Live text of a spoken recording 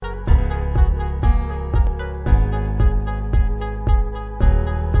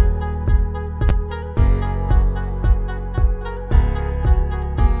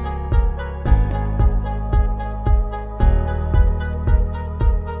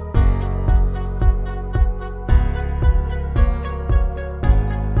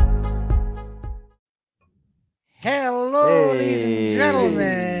ladies and Hey.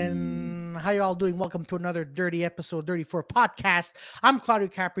 gentlemen. How you all doing? Welcome to another Dirty Episode 34 podcast. I'm Claudio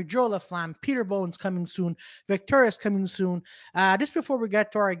Capri, Joe LaFlamme, Peter Bones coming soon, Victoria's coming soon. Just before we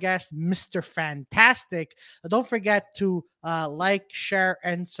get to our guest, Mr. Fantastic, don't forget to like, share,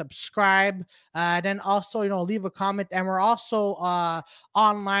 and subscribe. Then also, leave a comment. And we're also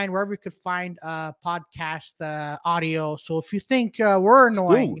online wherever you could find podcast audio. So if you think we're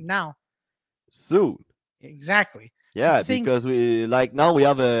annoying Soon. now, Soon. exactly. If you Yeah, think because we like now we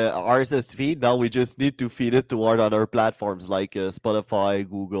have a RSS feed. Now we just need to feed it toward other platforms like Spotify,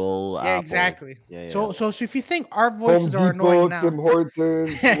 Google, Yeah, Apple. exactly. Yeah, yeah. So if you think our Home voices are annoying Depot, now, Tim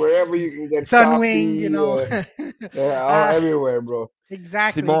Hortons, wherever you can get Sunwing, coffee, uh, everywhere, bro.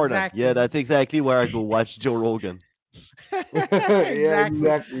 exactly, Simona. Yeah, exactly, that's exactly where I go watch Joe Rogan. Yeah, exactly.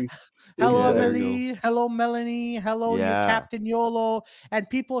 exactly. Hello, Yeah, there you go. Exactly. Emily. Hello, Melanie. Hello, you Yeah. Captain Yolo. And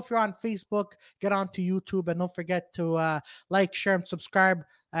people, if you're on Facebook, get onto YouTube and don't forget to like, share, and subscribe.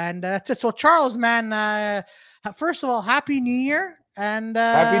 And that's it. So, Charles, man, first of all, Happy New Year. And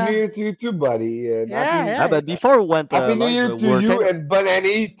Happy New Year to you too, buddy. And yeah, Ah, yeah. but before we went Happy New live, Year to we're you kind of. and bonne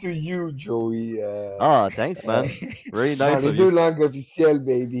année to you, Joey. Thanks, Uh, man. Very dans nice les of deux you. langues officielles,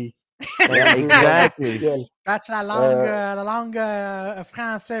 baby. Dans Yeah, les deux langues exactly. officielles. That's la langue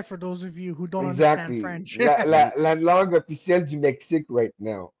français for those of you who don't understand Exactly. French. La langue officielle du Mexique right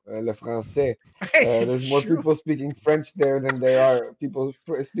now, le français. It's There's more true. people speaking French there than there are people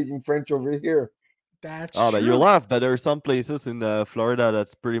speaking French over here. That's Oh, but you true. laugh, but there are some places in Florida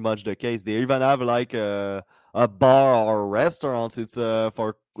that's pretty much the case. They even have like a bar or restaurants. It's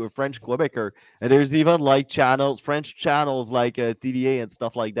for French Quebecer, and there's even like channels, French channels like TVA and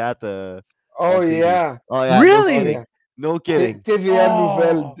stuff like that Oh on TV. yeah, Oh yeah, no oh Really? kidding, yeah. no kidding. TVA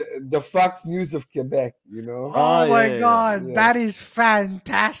Nouvelle, Oh, the Fox News of Quebec. You know. Oh oh yeah, my yeah, yeah. God, Yeah. that is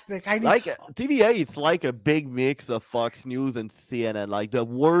fantastic. I need. Like TVA, it's like a big mix of Fox News and CNN, like the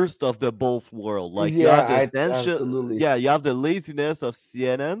worst of the both world. Like you Yeah, have the absolutely. yeah, you have the laziness of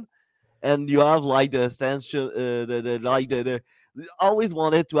CNN, and you have like the essential the like the always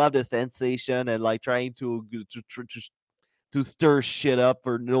wanted to have the sensation and like trying to stir shit up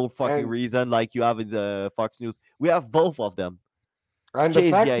for no fucking And reason like you have in the Fox News. We have both of them. and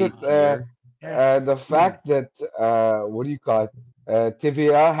Kezia is here. Yeah. the fact that what do you call it?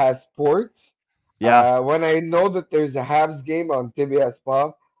 TVA has sports. Yeah. When I know that there's a Habs game on TVA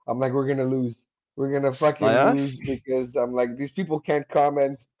Sport, I'm like, we're gonna lose. We're gonna Oh fucking yeah. lose because I'm like, these people can't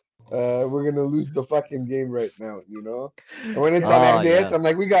comment. We're gonna lose the fucking game right now, you know. And when it's on Oh RDS, yeah. I'm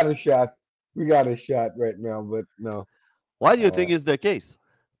like, we got a shot. We got a shot right now, but no. Why do you Uh, think is the case?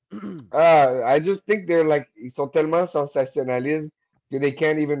 I just think they're like, ils sont tellement sensationnalistes que they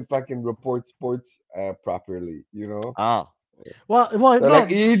can't even fucking report sports properly, you know? Ah. Well, They're like,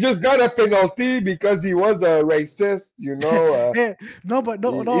 no, he just got a penalty because he was a racist, you know? no, but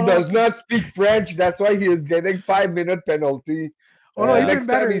no, He no, no. does not speak French. That's why he is getting 5 minute penalty. Oh no, even Next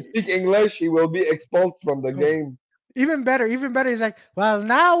time he better. speak English, he will be expelled from the game. Even better, even better. He's like, well,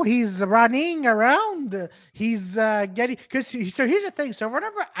 now he's running around. He's getting because so here's the thing. So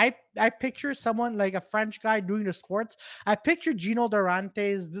whenever I picture someone like a French guy doing the sports, I picture Gino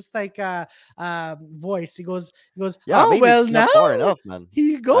Durante's this like voice. He goes, Yeah, oh maybe well, it's now not far enough, man.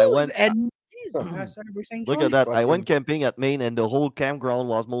 he I goes went. and sees. Sorry, we're saying Look at Joey. that. I went Fucking camping at Maine and the whole campground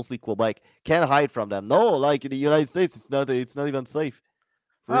was mostly Quebec. Can't hide from them. No, like in the United States, it's not even safe.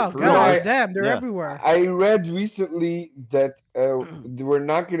 For Oh for real. no, God, There's damn, they're yeah. everywhere. I read recently that we're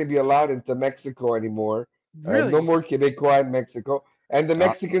not going to be allowed into Mexico anymore. No Really? more Quebecois in Mexico. And the Ah,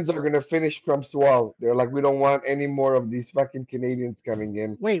 Mexicans are going to finish Trump's wall. They're like, we don't want any more of these fucking Canadians coming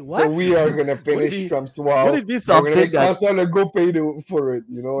in. Wait, So what? we are going to would it finish be Trump's would wall. it be And we're going to something make that François Legault pay for it.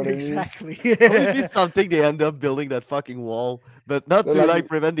 You know what I mean? Exactly. would it be something they end up building that fucking wall, but not They're to like, like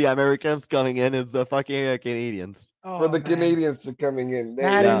prevent the Americans coming in? It's the fucking Canadians. for Oh the man. Canadians to coming in. There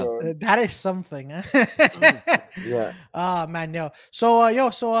That you Yeah. is go. that is something. Huh? Yeah. Oh man, yo. So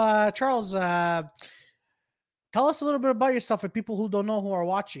Charles, tell us a little bit about yourself for people who don't know who are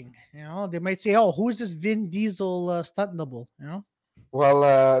watching. They might say, "Oh, who is this Vin Diesel stunt double?"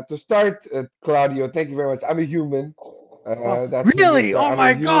 Well, to start, Claudio, thank you very much. I'm a human. Oh, That's a good really? start. Oh I'm a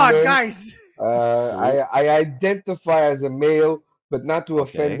my God, human. guys! Cool. I identify as a male, but not to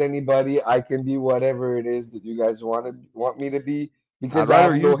offend Okay. anybody. I can be whatever it is that you guys want me to be I'd because I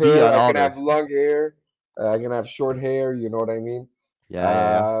rather have you no be hair. I can another. have long hair. I can have short hair. You know what I mean? Yeah, yeah,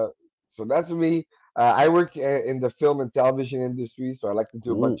 yeah. Uh, so that's me. I work in the film and television industry, so I like to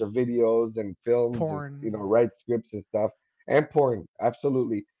do a bunch Cool. of videos and films and Porn. write scripts and stuff and porn.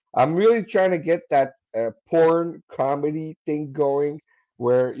 Absolutely, I'm really trying to get that porn comedy thing going,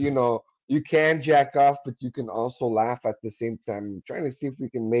 where you can jack off, but you can also laugh at the same time. I'm trying to see if we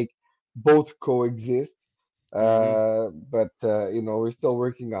can make both coexist. Hmm. But we're still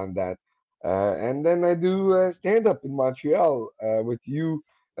working on that. And then I do stand up in Montreal with you,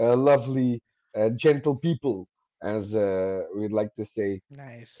 lovely, gentle people, as we'd like to say,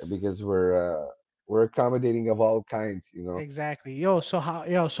 Nice. because we're accommodating of all kinds. Exactly. So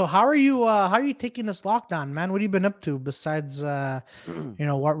how are you taking this lockdown, man? What have you been up to besides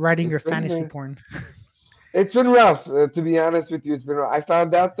what writing It's your been fantasy uh, porn? it's been rough, to be honest with you. It's been rough. I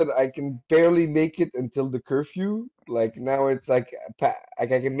found out that I can barely make it until the curfew. Like now, it's like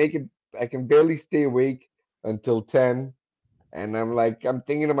like I can make it. I can barely stay awake until 10. And I'm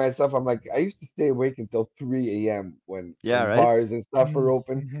thinking to myself, I'm like, I used to stay awake until 3 a.m. when Yeah, right. bars and stuff are Mhm,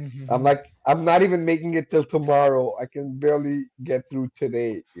 open. mhm, I'm mhm. like, I'm not even making it till tomorrow. I can barely get through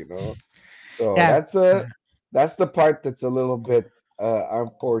today. So Yeah. that's the part that's a little bit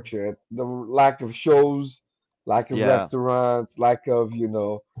unfortunate. The lack of shows, lack of Yeah. restaurants, lack of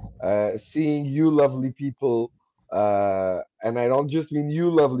seeing you lovely people. And I don't just mean you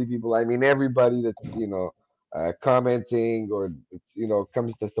lovely people. I mean everybody that's commenting or it's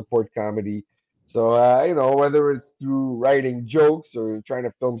comes to support comedy. So whether it's through writing jokes or trying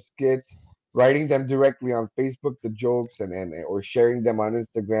to film skits, writing them directly on Facebook, the jokes, and or sharing them on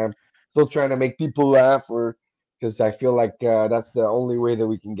Instagram, still trying to make people laugh, or because I feel like that's the only way that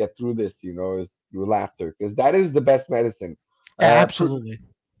we can get through this, is through laughter, because that is the best medicine. Yeah, Uh, pr- absolutely.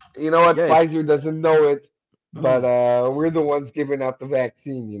 you know what? Yeah. If, Pfizer doesn't know it, but we're the ones giving out the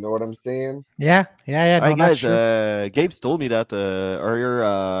vaccine. You know what I'm saying? Yeah, yeah, yeah. All No, right, that's guys. true. Gabe's told me that earlier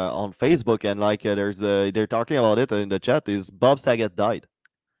on Facebook, and like they're talking about it in the chat. Is Bob Saget died?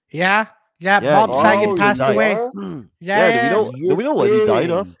 Yeah, yeah. Yeah, Bob he Saget Oh, just passed died. away. yeah. Yeah, Yeah. yeah. Do You're we know what he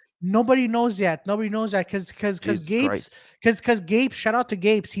died of? kidding. Nobody knows yet. Nobody knows that because Jesus Gapes Christ. because Gapes. Shout out to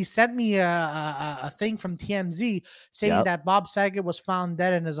Gapes. He sent me a thing from TMZ saying Yeah. that Bob Saget was found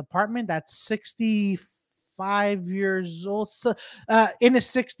dead in his apartment at 65 years old, so, in his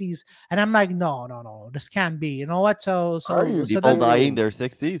 60s. And I'm like, no, no, no, this can't be. You know what? So Are so you so People that dying in kidding? their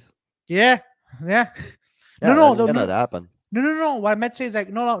 60s. yeah, yeah. No, Yeah, no, that no, cannot no. happen. No, no, no. What I meant to say is like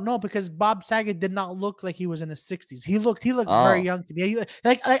no, no, no, because Bob Saget did not look like he was in his 60s. He looked very Oh, young to me.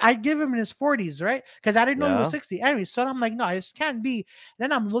 Like I give him in his 40s, right? Because I didn't know he was yeah. 60. Anyway, so I'm like, no, this can't be.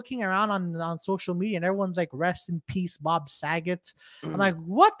 Then I'm looking around on social media and everyone's like, rest in peace, Bob Saget. I'm like,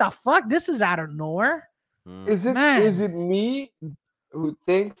 what the fuck? This is out of nowhere, Mm. Is man. it me who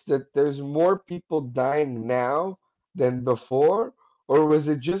thinks that there's more people dying now than before? Or was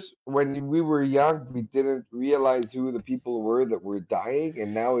it just when we were young, we didn't realize who the people were that were dying,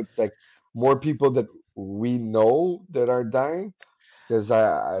 and now it's like more people that we know that are dying? Because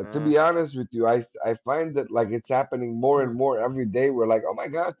to Uh, be honest with you, I find that like it's happening more and more every day. We're like, oh my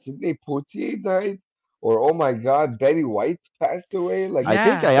God, Sidney Poitier died, or oh my God, Betty White passed away. Like I think I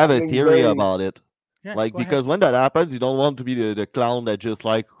Yeah, it's have a happening theory very. about it. yeah. Like Go ahead. because when that happens, you don't want to be the clown that just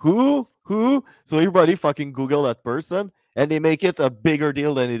like who. So everybody fucking Google that person, and they make it a bigger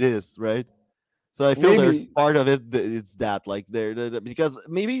deal than it is, right? So I feel there's Maybe part of it. It's that like because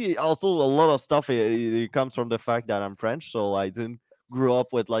maybe also a lot of stuff it comes from the fact that I'm French, so I didn't grow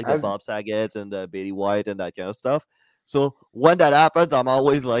up with like the as Bob Saget and the Betty White and that kind of stuff. So when that happens, I'm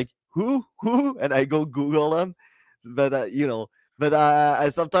always like who, and I go Google them. But but I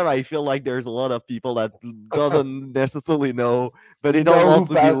sometimes I feel like there's a lot of people that doesn't necessarily know, but they don't know want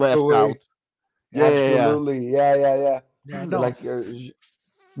who to be passed left away. out. Yeah. Absolutely. Yeah, yeah, yeah. Yeah, no. Like,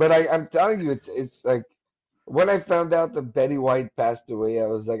 but I'm telling you, it's like when I found out that Betty White passed away, I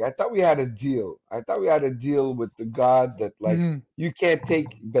was like, I thought we had a deal. I thought we had a deal with the God that like Mhm. you can't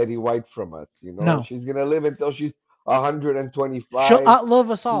take Betty White from us. No, She's gonna live until she's she'll 125. outlive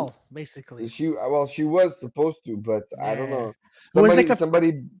us She all, basically. she was supposed to, but I don't Yeah, know. it was like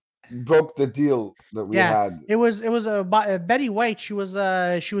Somebody broke the deal that we yeah, had. it was Betty White. She was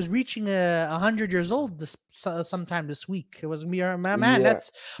reaching 100 years old sometime this week. It was me, my man. Yeah.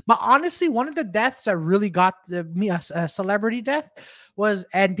 But honestly, one of the deaths that really got me a celebrity death was,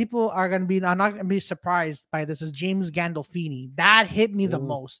 and people are gonna be, I'm not gonna be surprised by this, is James Gandolfini. That hit me the Mm-hmm.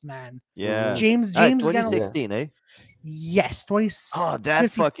 most, man. Yeah. Mm-hmm. James Gandolfini. Yeah. 2016, eh? Yes, Oh,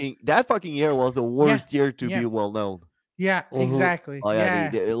 50. that fucking year was the Yeah, worst year to yeah, be well known. yeah. Mm-hmm. Exactly. Oh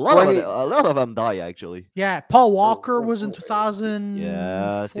yeah, Yeah. Twenty. a lot of them die actually. Yeah, Paul uh, Walker was in uh,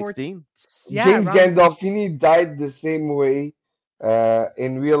 2004. 16. Yeah, James around. Gandolfini died the same way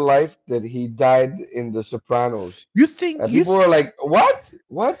in real life that he died in The Sopranos. You think you People were like, "What?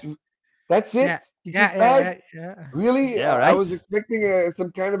 What? That's it. Yeah, He yeah, just died. yeah, yeah, yeah. Really? Yeah, I was right. expecting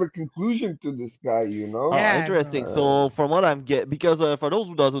some kind of a conclusion to this guy. Oh, Yeah, interesting. no. Uh, So from what I'm get, because for those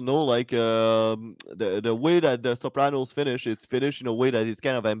who doesn't know, like the way that the Sopranos finish, it's finished in a way that is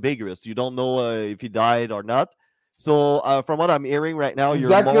kind of ambiguous. You don't know if he died or not. So from what I'm hearing right now, you're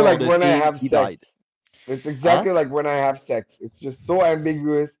exactly more on like the when I team have he died. sex. It's Huh? exactly like when I have sex. It's just so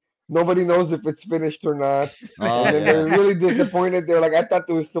ambiguous. Nobody knows if it's finished or not. Oh And then they're yeah. really disappointed. They're like, I thought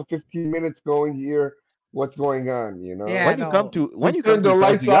there was still 15 minutes going here. What's going on? Yeah, no. When We you come turn the too fast, do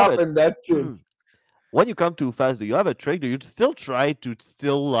lights you have off a and that's it. when you come too fast, do you have a trick? Do you still try to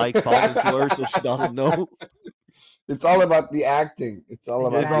still like pound into her so she doesn't know? It's all about the acting. It's all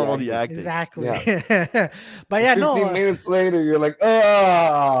about It's all the about the Exactly. acting. acting. Exactly. Yeah. But yeah, 15 no. minutes later, you're like,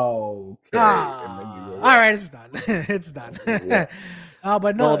 oh, okay. And then you go, All right, it's done. It's done. Yeah.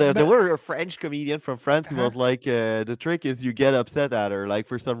 But No, no, there but were a French comedian from France who uh-huh. was like, the trick is you get upset at her, like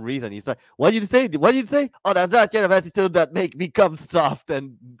for some reason. He's like, what did you say? What did you say? Oh, that's that kind of attitude that make me come soft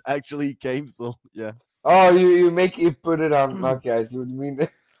and actually came. So, yeah. Oh, you put it on. Okay, I see what you mean.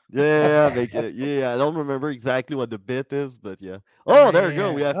 Yeah. I don't remember exactly what the bit is, but yeah. Yeah, Oh, there you go.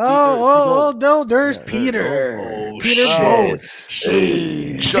 yeah. We have Peter. Oh, no, there's Yeah, there you go. Peter. Oh Peter Oh, shit! Bone.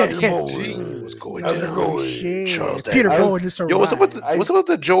 hey, Chuck Peter G, what's Boy. going How's it down? Oh going? Charles shit. Peter I Daniels. Bone was, just Yo, arrived. I, what's up with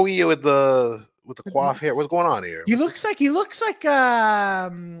the Joey with the coif hair? What's going on here? He What's looks like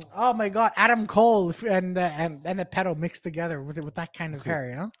oh my god, Adam Cole and a pedo mixed together with that kind of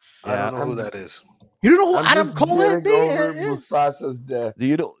hair, I don't Yeah. know who I'm, that is. You don't know who I'm Adam just Cole getting over is? Mufasa's death. Do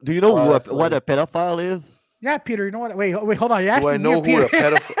you know Well, that's what like, a pedophile is? Yeah, Peter. You know what? Wait, hold on. You're Do I asking me or know who Peter? a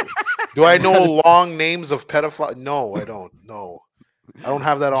pedophile? Do I know long names of pedophile? No, I don't. No, I don't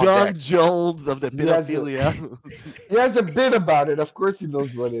have that on John deck. Jones of the he has a pedophilia. he has a bit about it. Of course, he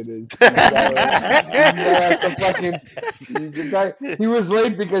knows what it is. The guy has to fucking the guy. He was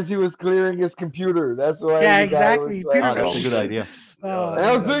late because he was clearing his computer. That's why Yeah, the guy was exactly. like, Peter's Oh, a that's a good shit. idea. Oh, And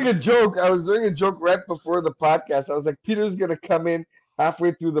I was man. doing a joke. I was doing a joke right before the podcast. I was like, Peter's gonna come in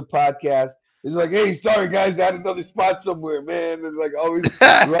halfway through the podcast. He's like, "Hey, sorry guys, I had another spot somewhere, man." It's like always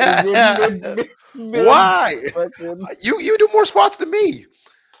running in mid Why? fucking. You do more spots than me.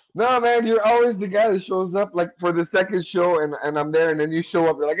 No, man, you're always the guy that shows up like for the second show, and I'm there, and then you show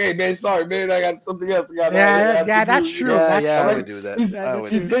up. You're like, "Hey, man, sorry, man, I got something else. I Yeah, have yeah, to that's do," true. That's I true. would do that. He's, I that's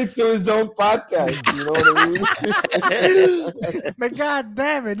would. he's true. late to his own podcast. You know what I mean? But god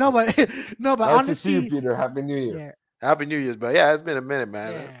damn it, no, but Nice to see you, honestly, Peter. Happy New Year. yeah, Happy New Year's, but yeah, it's been a minute,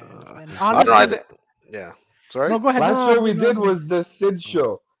 man. yeah. And I don't know. I honestly, think. Yeah. Sorry. no, go ahead. Last No, show we no, did no. was the Sid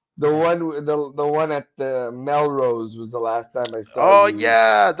show. The one at the Melrose was the last time I saw Oh you.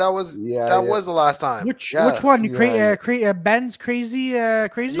 yeah, that was Yeah. was the last time. Which Yeah. one? You Yeah, Ben's crazy No,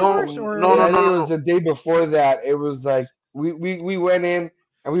 horse or no, Yeah, no, I think it no, was the day before that. It was like we went in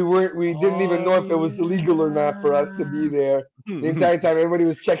and we didn't even know if it was illegal or not for us to be there. The entire time everybody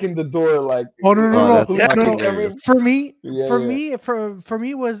was checking the door like Oh no, Oh, that's Yeah. fucking no. hilarious. For me, Yeah, for yeah. me, for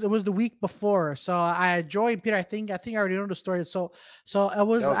me was it was the week before. So I joined Peter. I think I already know the story. So it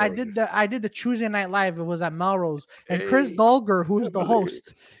was That was I did the Tuesday Night Live. It was at Melrose, and Chris Hey. Dolger, who's the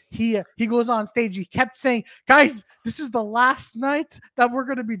host, he goes on stage. He kept saying, "Guys, this is the last night that we're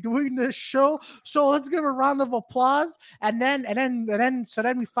gonna be doing this show. So let's give a round of applause." And then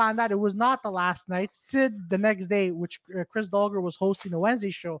we found out it was not the last night. Sid the next day, which Chris Dolger was hosting the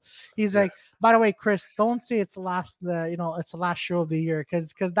Wednesday show. He's Yeah. like, by the way, Chris, don't say it's the last it's the last show of the year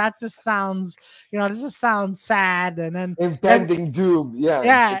because that just sounds sad. And then impending doom. Yeah.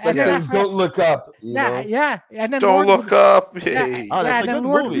 Yeah, It's like and then saying, after- don't look up. You know? yeah, and then Don't Lord, look up. Yeah, Hey. Oh, yeah, that's and a then good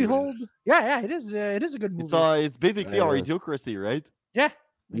Lord movie. behold, it is a good movie. It's basically our Yeah. idiocracy, right? Yeah,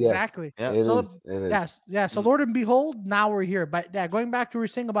 Yes. exactly. Yeah. It So is. It is. Yes, yeah. So Mm. Lord and behold, now we're here. But yeah, going back to what we were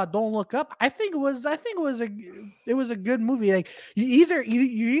saying about Don't Look Up, I think it was a good movie. Like you either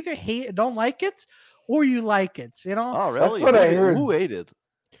don't like it or you like it. Oh, really? what I heard. Who ate it?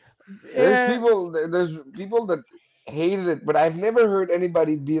 There's people that hated it, but I've never heard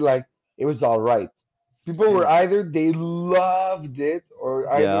anybody be like it was all right. People were either they loved it or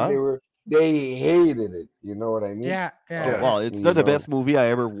either Yeah. they hated it. You know what I mean? Yeah. Yeah. Well, it's You not the know. best movie I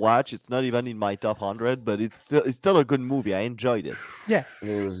ever watched. It's not even in my top 100, but it's still a good movie. I enjoyed it. Yeah.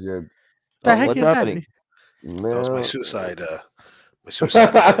 It was good. The Oh, heck what's is happening? That was my Mel- suicide. My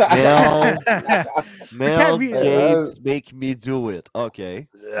suicide. Mel, that? Mel read it. Games make me do it. Okay.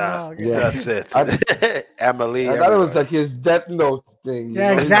 Yeah, Oh, okay. Yeah. that's it. I- Emily. I thought it was everybody. like his Death Note thing.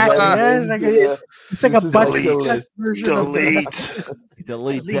 Yeah, he's exactly. writing Yeah, names it's like in a- It's like a This is butt delete. cheek version of the- Delete.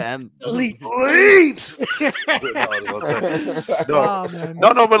 Delete Delete. them. Delete. Delete. No, Oh, man.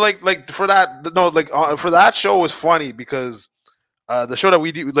 no, but like for that, no, like for that show was funny because the show that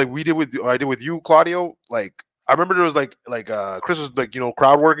we did, like we did with I did with you, Claudio. Like I remember there was Chris was like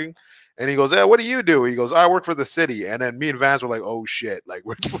crowd working, and he goes, "Hey, what do you do?" He goes, "I work for the city." And then me and Vance were like, "Oh shit! Like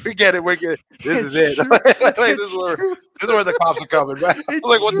we get it, this is it. True. This is where the cops are coming." Right? I was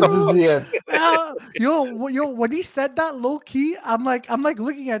like, "What This the?" is the end. Yo, when he said that low key, I'm like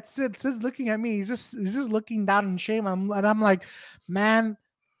looking at Sid. Sid's looking at me. He's just looking down in shame. I'm like, man,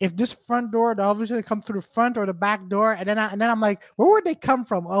 if this front door, they're obviously gonna come through the front or the back door, and then I'm like, where would they come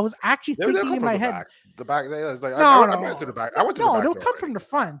from? I was actually They thinking come in from my the head. back. The back. They was like, No, I no. went to the back. I went to the No, back. they'll door come already. from the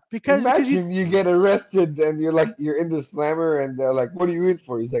front because you, Imagine you get arrested and you're in the slammer and they're like, "What are you in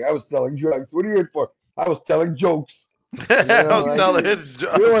for?" He's like, "I was selling drugs." "What are you in for?" "I was telling jokes." I was like, telling his You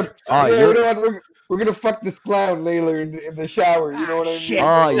know what? Ah, Yeah, you're- you know what? We're gonna fuck this clown later in the shower. You know what I mean? Shit.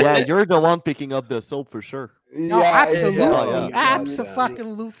 Oh yeah, you're the one picking up the soap for sure. no, Yeah, absolutely, Oh, exactly.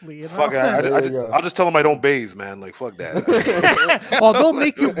 absolutely. You know? Fuck, There you go. I'll just tell him I don't bathe, man. Like, fuck that. Oh, they'll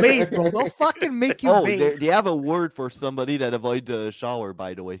make you bathe, bro. They'll fucking make you Oh, bathe. they have a word for somebody that avoid the shower.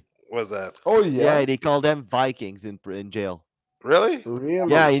 By the way, What's that? Oh yeah, yeah. they call them Vikings in jail. Really?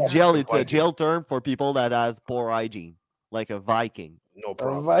 Really? Yeah, in fuck jail, the it's a Viking. jail term for people that has poor hygiene, like a Viking. No A,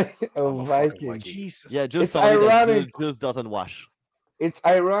 problem. a I'm a fucking Viking. Viking. Jesus. Yeah, just It's somebody that ironic. just doesn't wash. It's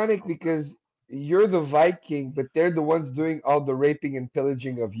ironic because you're the Viking, but they're the ones doing all the raping and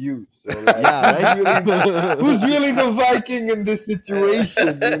pillaging of you. So like, Yeah, who's really the Viking in this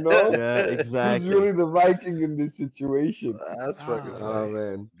situation? You know? Yeah, Who's exactly. really the Viking in this situation? That's fucking Oh, Oh funny.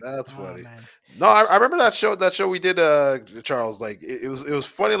 man. That's Oh, funny. man. No, I remember that show. That show we did, Charles. Like it was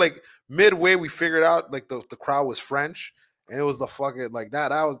funny. Like midway, we figured out like the crowd was French, and it was the fucking like that.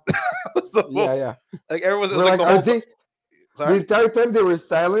 That was that was the Yeah, whole, yeah. like everyone was. It We're was like like, the are whole. they? The Sorry. entire time they were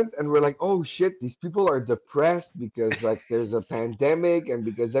silent, and we're like, "Oh shit, these people are depressed because like there's a pandemic and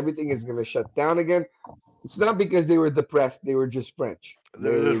because everything is gonna shut down again." It's not because they were depressed; they were just French. They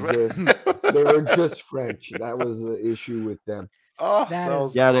were just French. That was the issue with them. Oh, That that is-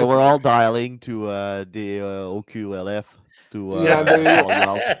 was Yeah, they that was were all funny. dialing to the OQLF to Yeah, they-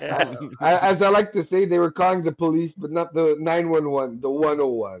 call you out. As I like to say, they were calling the police, but not the 911, the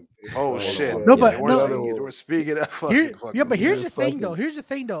 101. Oh So, shit! No, Yeah, but they no- weren't speaking of fucking. Here, yeah, but here's the just thing, though. fucking- Here's the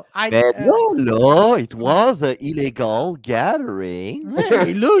thing, though. But no, it was an illegal gathering.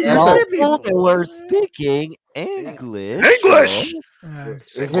 Hey, look, And you're also people. they were speaking English. English!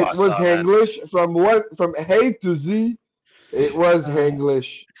 It was English from what from A to Z. It was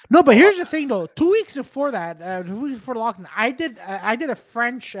English. No, but here's the thing, though. 2 weeks before that, 2 weeks before lockdown, I did a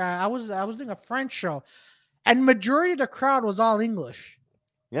French. I was doing a French show, and majority of the crowd was all English.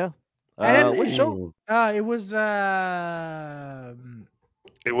 Yeah. And then- Which show? It was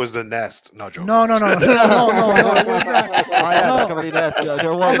It was the nest. No joke. no. It was, Oh, yeah, no. the comedy nest.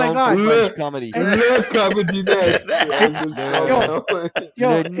 They're well my known God. for French comedy. Le comedy nest.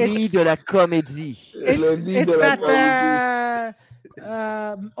 Yo, Le nid de la comédie. it's that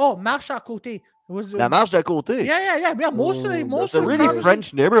Marche à côté. It was La marche d'à côté. yeah. Most of the That's It's a of the really conversation-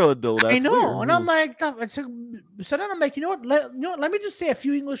 French neighborhood, though. That's I know, weird. and I'm like, so then I'm like, you know what? Let me just say a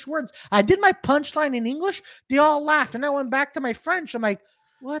few English words. I did my punchline in English. They all laughed, and I went back to my French. I'm like,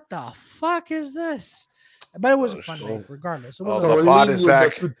 what the fuck is this? But it was a fun shit. night, regardless. It Oh, was the a- bot is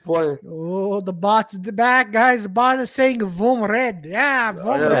back. oh, the bot's back, guys. The bot is saying "vom red." Yeah,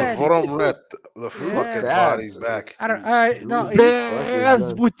 vom Yeah, red. Voromret, the fucking Yeah. body's back. I don't. No.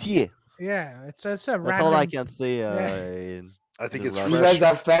 Здравствуйте. Yeah, it's a That's random. all I can say. Yeah. In- I think The it's Russian. You fresh. guys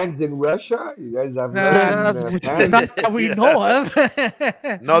have fans in Russia? You guys have That's fans? Not that we know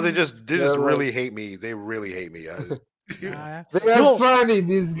of. No, they just Yeah, right. really hate me. They really hate me. Yeah. They are Yo. funny,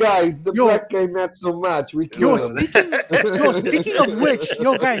 these guys. The Yo. black guy not so much. We Yo, kill them. speaking of which,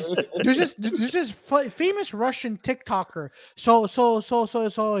 yo guys, there's this famous Russian TikToker. So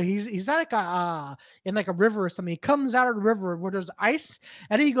he's like in like a river or something. He comes out of the river where there's ice,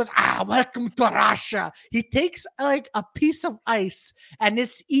 and then he goes, welcome to Russia. He takes like a piece of ice and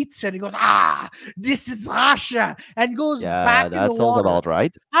this eats it. He goes, this is Russia, and goes yeah, back in that the sounds water. about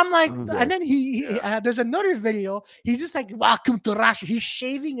right. I'm like, Yeah. and then there's another video. He's just like, welcome to Russia. He's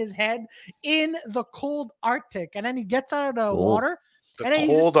shaving his head in the cold Arctic, and then he gets out of the Cool. water. The And then he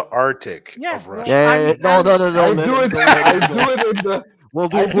cold Arctic Yeah, of well, Russia. Yeah, I'm- no, I'm- no. I man, do it. don't let I it go. do it in the. We'll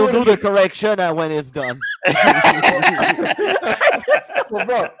do I do we'll it do in- the correction when it's done. Well,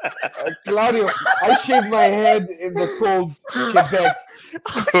 bro, Claudio, I shave my head in the cold Quebec.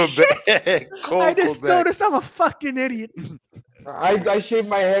 Quebec. Cold I just Quebec. noticed I'm a fucking idiot. I shave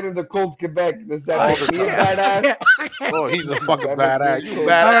my head in the cold Quebec. Does that All make the me a time. badass? Oh, he's a fucking That badass. makes You me All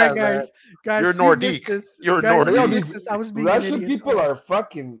badass, right, man. guys. You're if you Nordique. missed this- You're guys, if you Nordique. missed this, I was being an Russian idiot. people are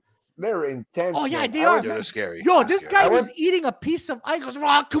fucking they're intense. Oh, yeah, man. they I are, went- Yeah, man. they're scary. Yo, They're this scary. guy I was went- eating a piece of. I goes,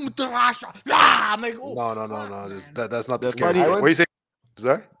 welcome to Russia. Ah, I'm like, oh, No. fuck, That's not the The scary funny- thing. I What do you say?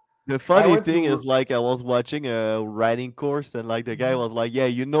 Sorry? The funny went thing to- is, like, I was watching a writing course, and like the guy was like, "Yeah,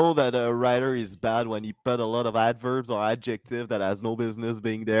 you know that a writer is bad when he put a lot of adverbs or adjective that has no business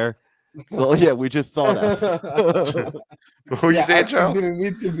being there." So yeah, we just saw that. What you Yeah, saying, I Charles? didn't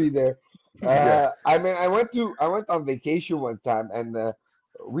need to be there. Yeah. I mean, I went on vacation one time, and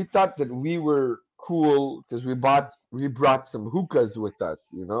we thought that we were cool because we brought some hookahs with us,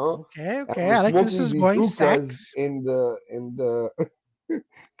 you know. Okay, And okay. we're I like this smoking is these going hookahs sex. in the.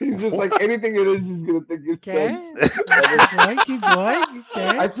 He's just like anything it is, he's gonna think it's Okay. sex. Keep going.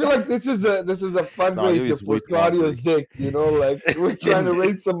 I Okay. feel like this is a Claudio fundraiser is for with Claudio's laundry. dick, you know, like we're trying to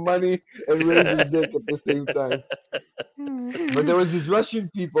raise some money and raise his dick at the same time. But there was these Russian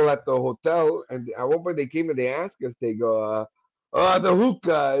people at the hotel, and at one point they came and they asked us, they go, "Oh, the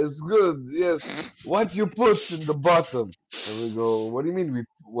hookah is good. Yes, what you put in the bottom?" And we go, "What do you mean?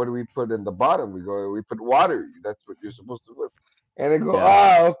 What do we put in the bottom?" We go, "We put water. That's what you're supposed to put." And they go,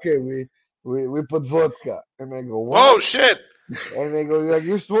 Yeah. okay, we put vodka." And I go, Oh "What?" shit! And they go, like,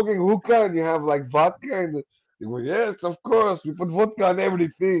 "You're smoking hookah and you have like vodka?" And they go, "Yes, of course. We put vodka on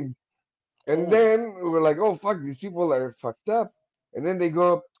everything." And Oh. then we were like, "Oh fuck, these people are fucked up." And then they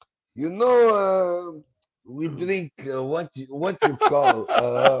go, "We drink what you call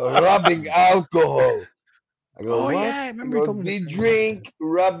rubbing alcohol." I go, Oh "What?" yeah, I I remember you go, told me "They this. drink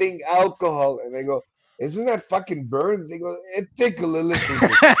rubbing alcohol." And I go, "Isn't that fucking burn?" They go, "It tickle a little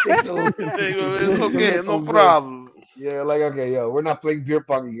bit. It tickle, They go, it it's tickle a okay, little no bit." problem. Yeah, like, okay, yo, we're not playing beer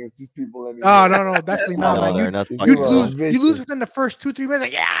pong against these people anymore. Oh no, definitely not, No, man. they're You'd not These fucking people are lose. around. You lose vicious. within the first 2-3 minutes.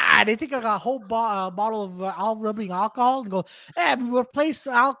 Like, yeah, they take like a whole bottle of rubbing alcohol and go, "Yeah, we replace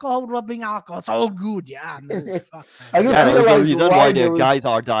alcohol with rubbing alcohol. It's all good." Yeah, I'm like, oh, fuck, I man. just Yeah, there's a realized reason why why there the was. guys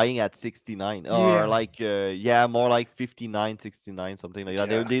are dying at 69 Yeah. or like yeah, more like 59, 69, something like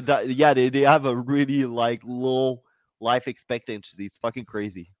that. Yeah. They have a really like low life expectancy. It's fucking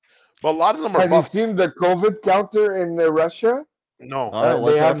crazy. But a lot of them are Have you buffed. seen the COVID counter in Russia? No. Oh, They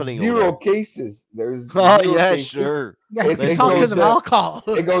what's have happening over 0 there? cases. There's Oh 0 yeah, cases. sure. Yeah, It- it's it all goes because of to- alcohol.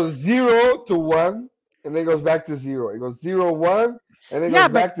 It goes 0 to 1, and then goes back to 0. It goes 0, 1, and then Yeah,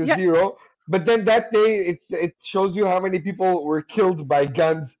 goes but- back to yeah. 0. But then that day, it shows you how many people were killed by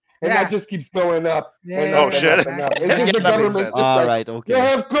guns, and Yeah. that just keeps going up and Yeah, up Oh, and shit. up and up. It's Yeah, just the that makes government sense. just All like, right, "You okay.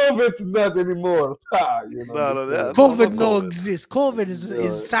 have COVID, not anymore." You know, No, just, yeah, COVID no no COVID. exists. COVID is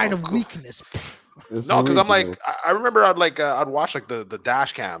a sign of weakness. it's No, because I'm like, weakness. I remember I'd watch like the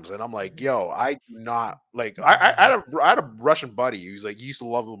dash cams, and I'm like, yo, I do not like. I had a Russian buddy who's like, he used to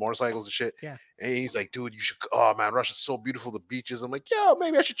love the motorcycles and shit. Yeah. And he's like, dude, you should. Oh man, Russia's so beautiful. The beaches. I'm like, yo,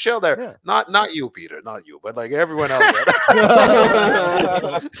 maybe I should chill there. Yeah. Not you, Peter, not you, but like everyone else.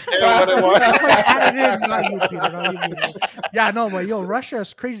 Everybody wants- Add it in, not you, Peter, not you, Peter. Yeah, no, but yo, Russia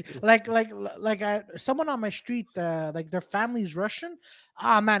is crazy. Like someone on my street, like their family's Russian.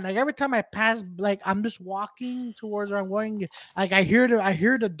 Ah, man, like every time I pass, like I'm just walking towards where I'm going, like I hear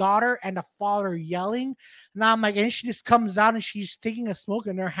the daughter and the father yelling. Now I'm like, and she just comes out and she's taking a smoke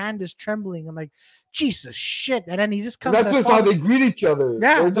and her hand is trembling. I'm like, Jesus shit! And then he just comes. That's the just how father- they greet each other.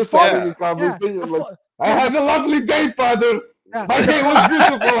 Yeah, They're the just father- having a conversation. the Like, fa- "I had a lovely day, father. Yeah. My day was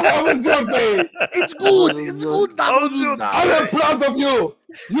beautiful. How was your day? It's good. It's good. How's your I am proud of you.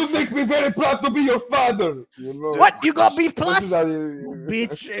 You make me very proud to be your father." You know? What? You got B This plus? is how You you-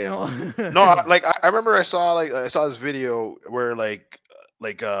 bitch. You know? No, I remember I saw this video where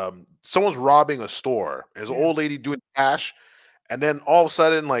someone's robbing a store. There's an Yeah. old lady doing cash, and then all of a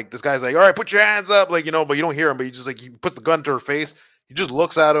sudden, like this guy's like, "All right, put your hands up," like but you don't hear him, but he puts the gun to her face. He just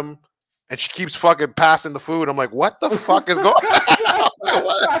looks at him, and she keeps fucking passing the food. I'm like, what the fuck is going? I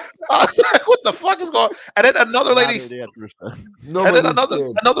was like, what the fuck is going? And then another lady. And Nobody's then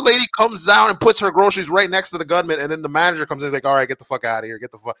scared. another lady comes down and puts her groceries right next to the gunman, and then the manager comes in, he's like, "All right, get the fuck out of here,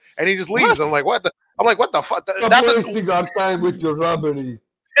 get the fuck," and he just leaves. I'm like, "What the?" I'm like, "What the fuck?" Stop That's a, wasting our time with your robbery.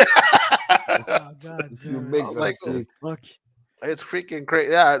 Oh, God, You damn. make I was that like, sick. it's freaking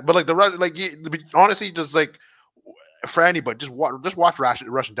crazy. Yeah, but like honestly, just like for anybody, just watch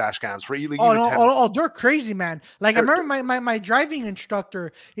Russian dash cams for even Oh no! 10 Oh, they're crazy, man. Like I They're- remember my driving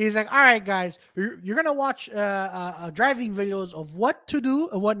instructor. He's like, "All right, guys, you're gonna watch driving videos of what to do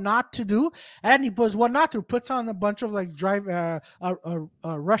and what not to do." And he puts what not to. Puts on a bunch of like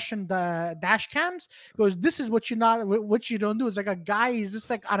Russian dash cams. He goes, "This is what you don't do." It's like a guy. He's just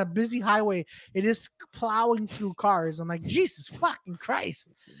like on a busy highway. It is plowing through cars. I'm like, Jesus fucking Christ!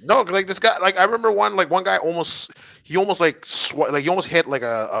 No, like this guy, like I remember one guy almost he almost like he almost hit like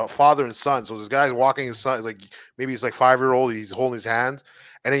a father and son. So this guy's walking his son is like maybe he's like 5-year-old. He's holding his hands,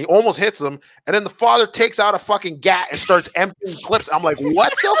 and then he almost hits him. And then the father takes out a fucking gat and starts emptying clips. I'm like,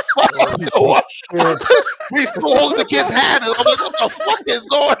 what the fuck? What? He's still holding the kid's hand, and I'm like, what the fuck is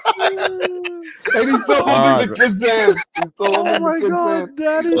going on? And he's still holding the kid's hand. He's still Oh holding my the kid's god, hand.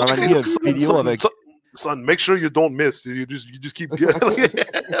 that is Remind me of so video of a Son, make sure you don't miss. You just keep getting.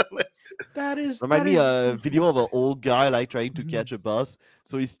 that is Remind that me is- a video of an old guy like trying to catch a bus.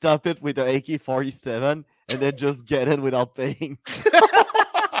 So he stopped it with an AK-47 and then just get in without paying.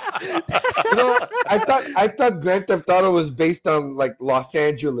 You know, I thought Grand Theft Auto was based on like Los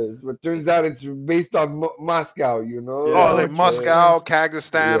Angeles, but turns out it's based on Moscow. You know, Oh, like Jesus Moscow,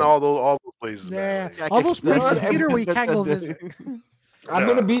 Christ. Kazakhstan, Yeah. all those places, Yeah, man. all those places, Yeah. Peter, where you can't go visit. I'm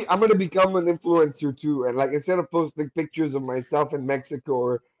gonna become an influencer too, and like instead of posting pictures of myself in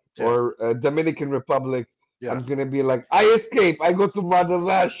Mexico or Dominican Republic, Yeah. I'm gonna be like, I escape, I go to Mother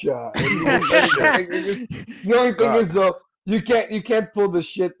Russia. And the only thing God. is though, you can't pull the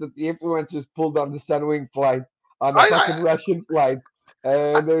shit that the influencers pulled on the Sunwing flight, on the I- fucking Russian flight,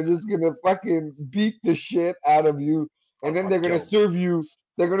 and they're just gonna fucking beat the shit out of you, and then I'll they're gonna kill 'em. serve you.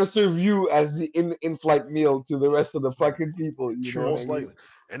 They're gonna serve you as the in-flight meal to the rest of the fucking people. You Sure. know what Most I mean? likely.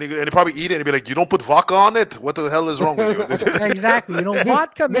 And they probably eat it and be like, you don't put vodka on it? What the hell is wrong with you? Exactly. You know,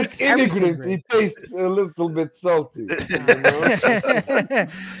 vodka makes This immigrant, everything it tastes a little bit salty. great. You know? Yeah.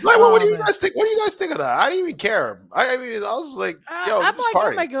 Like, what do Oh, you man. guys think? What do you guys think of that? I didn't even care. I mean, I was like, yo, I'm just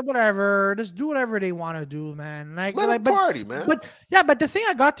party. like whatever. Just do whatever they want to do, man. Like, Let like them party, man. but yeah, but the thing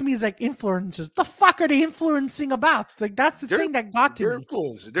that got to me is like influences. The fuck are they influencing about? Like that's the They're- thing that got to They're me.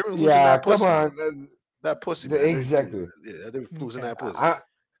 influencing. They're influencing Yeah, that come pussy. on. Man. That pussy, The- man. They're exactly. influencing- Yeah, they're influencing that pussy.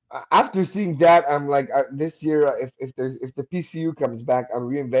 After seeing that, I'm like, this year, if the PCU comes back, I'm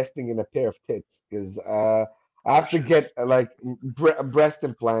reinvesting in a pair of tits because I have to shit. get like breast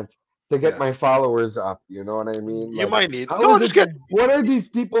implants to get Yeah. my followers up. You know what I mean? You Like, might need. how No, is just it get. that- what are these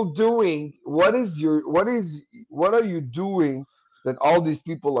people doing? What are you doing that all these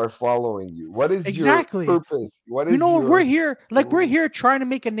people are following you? What is Exactly. your purpose? What is You know, your, we're here, like we're here trying to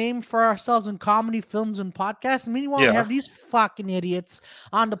make a name for ourselves in comedy, films, and podcasts. And meanwhile, we Yeah. have these fucking idiots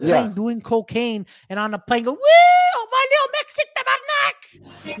on the plane Yeah. doing cocaine and on the plane go, "Woo, valeu Mexico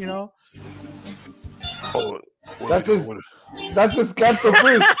tabarnak!" You know, Oh, what That's are you his- doing? That's a scat for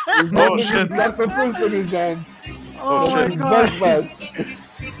first. He's Oh, holding shit. his scat for first in his hands. oh shit. my His god. bus bus.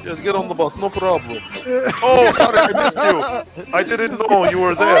 Just get on the bus, no problem. Oh, sorry, I missed you. I didn't know you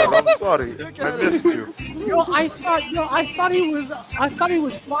were there. I'm sorry, I missed you. I thought he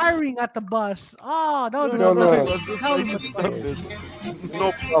was firing at the bus. Oh, that would be No, no. that would be much funnier.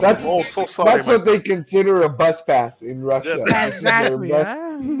 No problem. That's- Oh, so sorry. That's what they consider a bus pass in Russia. Yeah, exactly. Their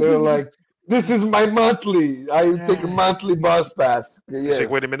Yeah. They're like, this is my monthly. I take a Yeah. monthly bus pass. It's Yes. like,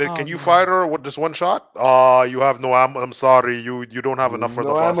 wait a minute, Oh, can you man. fight her with just one shot? You have no ammo. I'm sorry, you don't have enough for the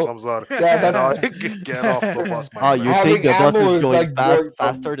No bus. ammo. I'm sorry. Yeah, No, that, get off the bus, my Oh, you friend. Having think the bus ammo is is going like fast, going from-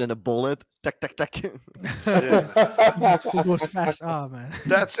 faster than a bullet? Tack, tack, tack. Who goes fast? Oh man.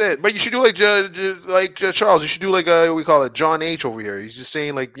 That's it. But you should do like Charles. You should do like what we call it, John H over here. He's just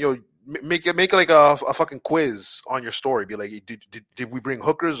saying like make it like a fucking quiz on your story. Be like, did we bring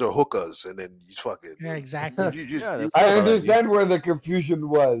hookers or hookahs? And then you fucking Yeah, exactly. You just, Yeah, you- that's I clever idea. understand where the confusion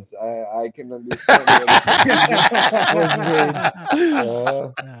was. I can understand. Where the confusion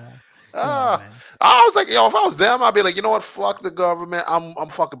was made. Ah. man. I was like, yo, if I was them, I'd be like, you know what? Fuck the government. I'm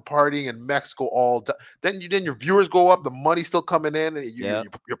fucking partying in Mexico all day. Then your viewers go up, the money's still coming in, and Yeah.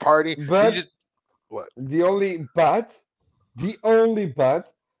 you're partying. But- You just The only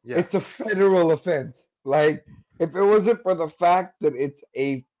but, yeah. it's a federal offense. Like, if it wasn't for the fact that it's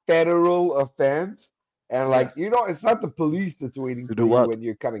a federal offense, and like, it's not the police that's waiting To for do you what? when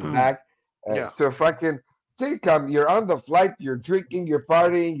you're coming back. Yeah. To fucking you're on the flight, you're drinking, you're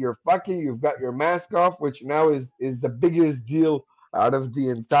partying, you're fucking, you've got your mask off, which now is the biggest deal out of the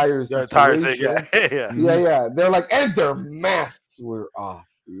entire The situation. entire thing. Yeah. Yeah, yeah. They're like, and their masks were off.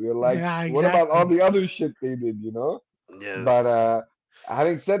 You're like, Yeah, what about all exactly. the other shit they did, Yeah. But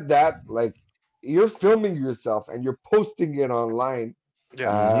having said that, like, you're filming yourself and you're posting it online.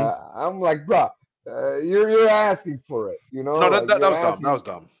 Yeah. I'm like, bro, you're asking for it, No, like, that you're was dumb. asking- That was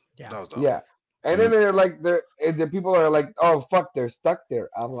dumb. Yeah. That was dumb. Yeah. And then they're like, and the people are like, oh fuck, they're stuck there.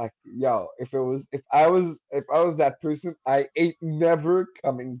 I'm like, yo, if I was that person, I ain't never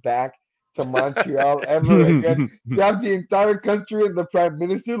coming back to Montreal ever again. You have the entire country and the prime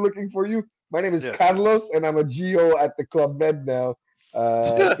minister looking for you. My name is Yeah. Carlos, and I'm a GO at the Club Med now.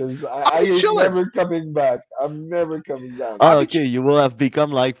 Because I'll I be ain't chilling. never coming back. I'm never coming down. Oh, I'll be okay, you will have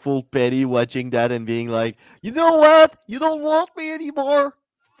become like full petty watching that and being like, you know what? You don't want me anymore.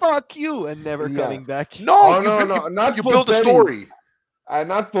 Fuck you, and never Yeah. coming back. no, Oh no, no, not you full build a petty. story.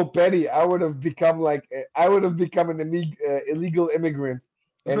 Not for petty. I would have become like I would have become an illegal immigrant,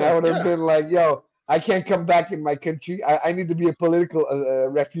 and I would have Yeah. been like, "Yo, I can't come back in my country. I need to be a political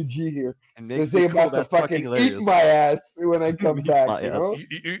refugee here In because they Mexico, about to that's fucking fucking eat hilarious. my ass when I come Eat back." my You ass. know?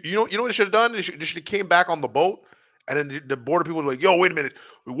 You know what they should have done? They should have came back on the boat, and then the border people were like, "Yo, wait a minute,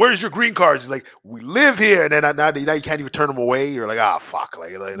 where's your green cards?" He's like, "We live here," and then now you can't even turn them away. You're like, "Ah, fuck!"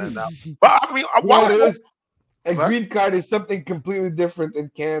 Now. But I mean, You why know what would it I is? A Sorry? green card is something completely different in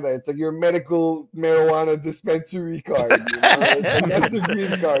Canada. It's like your medical marijuana dispensary card. You know, it's like that's a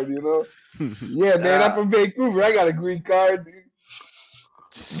green card. You know? Yeah, man. I'm Uh, from Vancouver. I got a green card. Dude.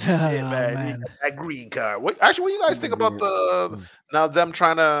 shit, Oh man, you man. got that green card. What you guys think about the Mm. now them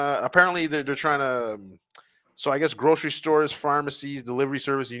trying to? Apparently, they're trying to. So I guess grocery stores, pharmacies, delivery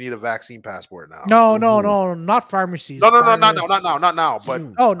service, you need a vaccine passport now. No, no, Mhm. no, not pharmacies. No, no, no, not now, not now, not now. But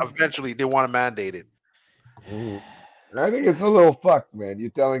Mm. Oh, eventually, they want to mandate it. Mhm. I think it's a little fucked, man. You're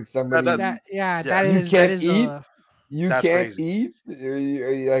telling That somebody yeah, yeah, you that can't is eat, a you that's can't crazy. eat, are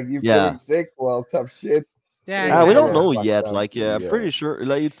you like you Yeah. feeling sick? Well, tough shit. yeah, It's We a don't little exactly. know fucked yet. up. Like, yeah, I'm Yeah. pretty sure.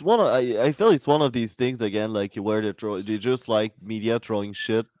 Like, it's one. I feel it's one of these things again. Like, where they just like media throwing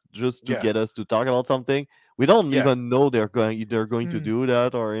shit just to Yeah, get us to talk about something. We don't yeah, even know they're going to Mm. do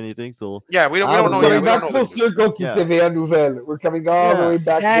that or anything. So yeah. We I don't We're don't know know. yet. coming We don't back know what full they're gonna do. circle to Yeah, TVA Nouvelle. We're coming all the yeah, way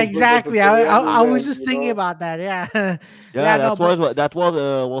back Yeah, full circle to exactly. TVA I was Nouvelle. just You thinking know? about that. Yeah, yeah. yeah. No, That's but what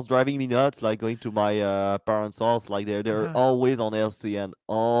was driving me nuts. Like going to my parents' house. Like they're uh, always on LCN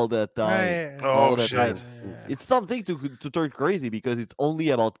all the time, right, all Oh the time. shit. It's something to turn crazy because it's only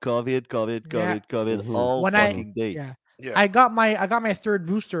about COVID, COVID, yeah. COVID, COVID Hmm. all When I fucking day. yeah, Yeah, I got my third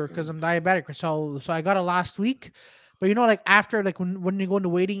booster because I'm diabetic. So I got it last week. But you know, like after like when you go in the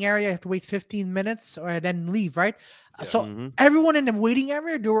waiting area, you have to wait 15 minutes or then leave, right? yeah. So Hmm. everyone in the waiting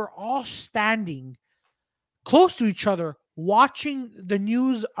area, they were all standing close to each other, watching the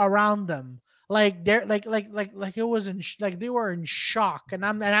news around them. Like they're like it was like they were in shock, and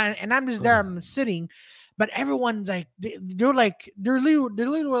I'm just there, I'm sitting, but everyone's like they're like they're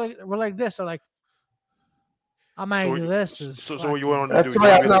literally were like this, they're like, I'm like, So, this is so what you want fucking to do? That's You why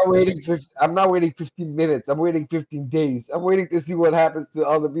want to I'm be like, not waiting. I'm not waiting 15 minutes. I'm waiting 15 days. I'm waiting to see what happens to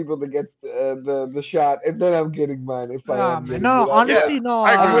all the people that get the shot, and then I'm getting mine if I oh am man, getting no, it. no, yeah, honestly, no.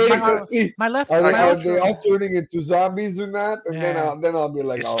 I agree I'm with waiting you. to see My left, are they, my are left, they all turning into zombies or not, and then yeah, I'll be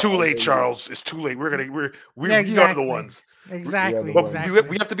like, It's too I'll late, get it. Charles. It's too late. yeah, We are the exactly, ones. Yeah, exactly, the But one. exactly.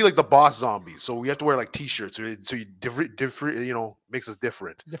 we have to be like the boss zombies. So we have to wear like t-shirts. So you different. Makes us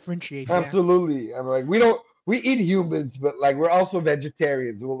different. Differentiate, yeah. Absolutely. I'm like, we eat humans, but like we're also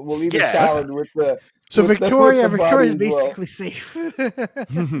vegetarians. We'll eat a Yeah. What? salad with the So with Victoria, the body Victoria is as well. basically safe.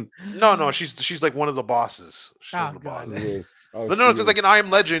 No, no. She's like one of the bosses. She's one Oh of the god. bosses. Yes. Oh, But she no, because is. like in I Am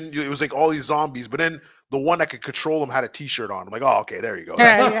Legend, it was like all these zombies. But then the one that could control them had a T-shirt on. I'm like, oh, okay, there you go.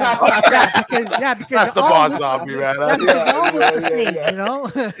 That's Yeah, the yeah, yeah, because that's they the all boss look, zombie, man. yeah, because they Yeah, all look yeah, the yeah, same, yeah. you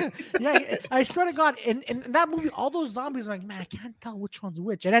know. Yeah, I swear to God, in that movie, all those zombies, I'm like, man, I can't tell which one's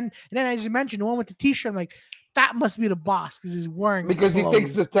which. And then as you mentioned, the one with the T-shirt, I'm like, that must be the boss because he's wearing Because he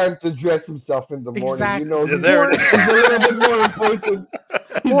takes the clothes. time to dress himself in the morning. You know, Exactly. Yeah, there it he's a is. little bit more important.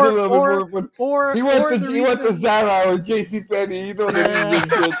 He's a Or little bit more or important. or the He went to reason. Zara or JC Penney. You know they need Yeah.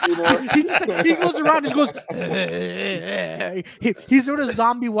 this shit, you know. He just he goes around, just goes. He's with his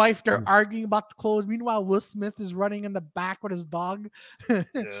zombie wife. They're arguing about the clothes. Meanwhile, Will Smith is running in the back with his dog. Yeah.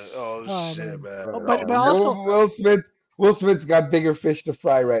 Oh Oh shit, man! man. Oh, Oh, but also, Will Smith's got bigger fish to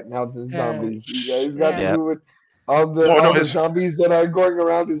fry right now than uh, zombies. He's got to yeah, Yeah. do with oh no, all the his zombies that are going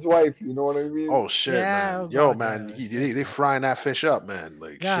around his wife. You know what I mean? oh shit, yeah. man. Oh Yo, god, man, yeah, they frying that fish up, man.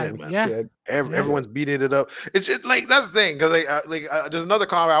 Like yeah, shit, man. yeah, Shit. yeah. Yeah. Everyone's beating it up. It's like that's the thing because there's another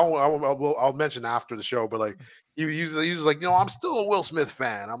comment I'll mention after the show, but like he was like, I'm still a Will Smith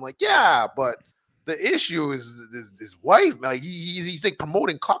fan. I'm like, yeah, but the issue is his wife. Like he's like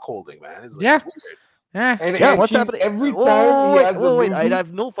promoting cuckolding, man. It's like Yeah. it's weird. Yeah. Yeah, And what's she happening? every time he Oh, wait, has a wait, wait. I movie,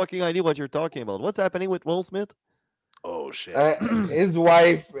 have no fucking idea what you're talking about. What's happening with Will Smith? Oh shit. uh, his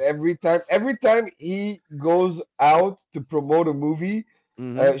wife every time he goes out to promote a movie,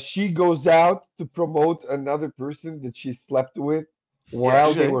 Hmm. she goes out to promote another person that she slept with Yeah,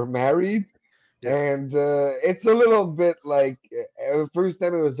 while they Okay. were married. yeah, And it's a little bit like the first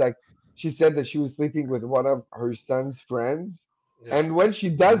time it was like she said that she was sleeping with one of her son's friends. yeah. And when she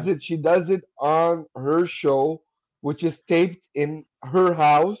does it on her show, which is taped in her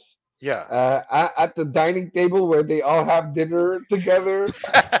house. Yeah. at the dining table where they all have dinner together.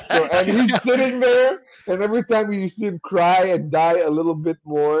 So and he's sitting there, and every time you see him cry and die a little bit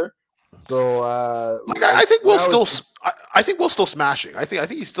more. So Like like I think Will's now still. it's I think Will's still smashing. I think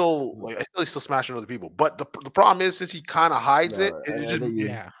he's still like. He's still smashing other people. But the problem is since he kind of hides it, no, it I just think he's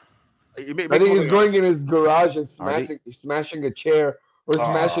Yeah. it I makes think him he's look going in his garage and Are they? smashing a chair or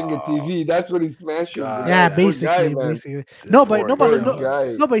smashing a Oh, TV. That's what he's smashing. God. Yeah, Poor basically, man. basically. this No, but poor no, but Poor no,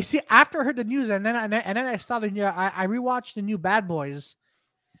 guy. no, but see, after I heard the news, and then I saw the new, I rewatched the new Bad Boys.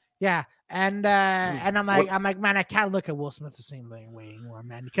 Yeah, and I'm What? like, man, I can't look at Will Smith the same way anymore,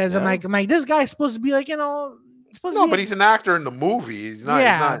 man, because Yeah. I'm like, this guy's supposed to be like, supposed to No, be, but he's an actor in the movie. He's not.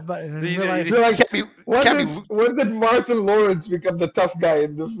 yeah, He's not. but in He, real life, he So like, can't be. when did Martin Lawrence become the tough guy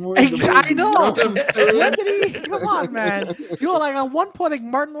in the movie? I know. You what I'm saying? When did he? Come on, man. Like at one point, like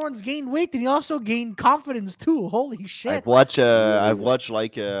Martin Lawrence gained weight, and he also gained confidence too. Holy shit! I've watched Yeah.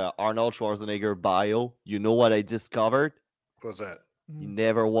 like Arnold Schwarzenegger bio. You know what I discovered? What's that? He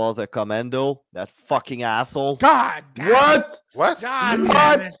never was a commando. That fucking asshole. God, damn it. What? What? God, damn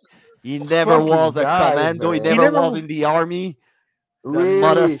What? it. He never Fucking was a guy, commando. He man. never never was wa- in the army. The Really?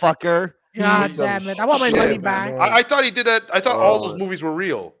 motherfucker. God Piece of damn it! I want my shit, money man. back. I thought he did that. I thought all those Oh. movies were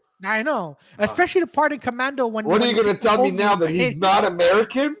real. I know, especially the part in Commando when. What are when you he gonna took the tell me old now that movie. he's not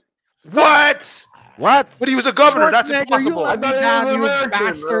American? What? What? But he was a governor. That's Schwarzenegger, you impossible. let me I thought he down, was you American,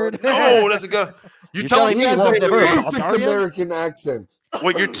 bastard. No, that's a go. You're telling telling He me has he was a never a perfect Bulgarian? American accent.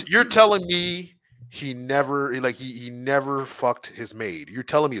 Wait, you're telling me he never like he never fucked his maid. You're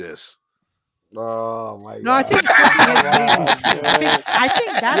telling me this. Oh my No, I god. think man. I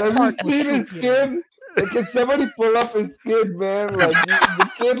think that Have you part was seen true, his Peter. kid? Like, can somebody pull up his kid, man? Like the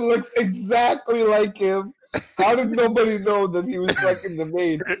kid looks exactly like him. How did nobody know that he was fucking the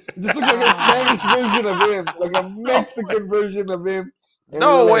maid? It just looks like a Spanish version of him, like a Mexican version of him. And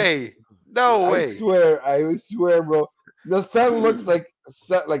No we're like, way. No I way. swear, bro. The son looks like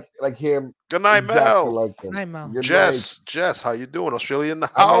him, Good night, exactly Mel. like him. Hi, Mel. Good Jess, how you doing? Australia in the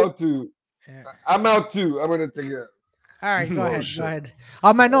night. I'm house. out too. Yeah. I'm out too. I'm gonna take it. All right, go Oh, ahead. shit. Go ahead.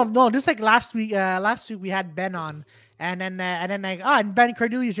 Oh man, no. Just like last week. Last week we had Ben on, and then and Ben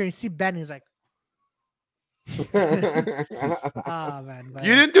Cordelius here. You see Ben, he's like, oh man.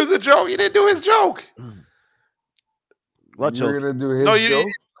 You didn't do the joke. You didn't do his joke. What You're joke? gonna do his No, you joke?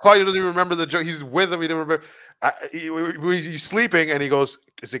 didn't. Claudio doesn't even remember the joke. He's with him. He didn't remember. He's sleeping, and he goes,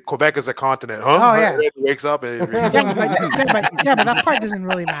 "Is it Quebec as a continent?" Huh? Oh, yeah. And he wakes up, and Yeah, but that part doesn't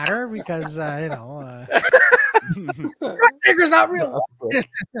really matter because Schwarzenegger's not real.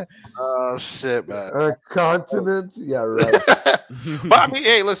 oh shit, man. A continent? Yeah, right. But I mean,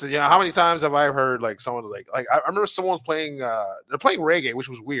 hey, listen, how many times have I heard like someone like I remember someone's playing they're playing reggae, which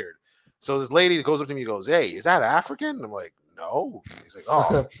was weird. So this lady goes up to me and goes, "Hey, is that African?" And I'm like, "No." He's like,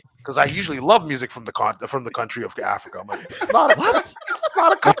 "Oh, because I usually love music from the country of Africa." I'm like, "It's not a What? It's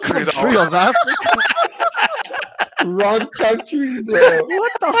not a country, Country though." of Africa? Wrong country, bro.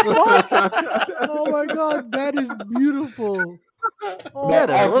 What the fuck? Oh my god, that is beautiful. Oh, Yeah,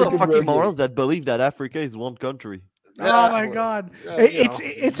 there's a lot of African fucking reggae. morons that believe that Africa is one country. oh my god.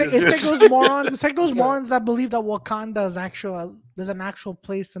 It's like those morons. It's like those morons that believe that Wakanda is there's an actual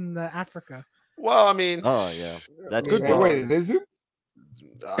place in the Africa. Well, I mean, Oh yeah, that could Hey, be. wait, is it?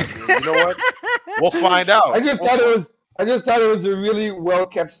 you know what? We'll find out. I just thought it was a really well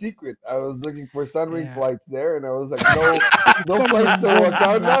kept secret. I was looking for Sunwing Yeah. flights there, and I was like, no flights to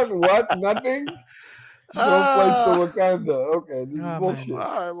Wakanda. What? Nothing. No flights to Wakanda. Okay, this is man. bullshit.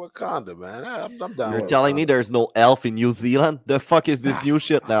 All right, Wakanda, man. I'm down. You're with telling me Wakanda. there's no elf in New Zealand? The fuck is this new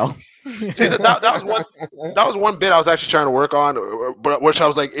shit now? See, that was one bit I was actually trying to work on, but which I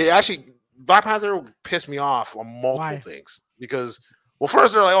was like, it actually Black Panther pissed me off on multiple Why? things because, well,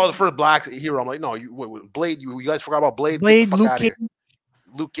 first they're like, oh, the first black hero. I'm like, no, Blade. You guys forgot about Blade. Get the Blade, fuck Luke outta here. Cage.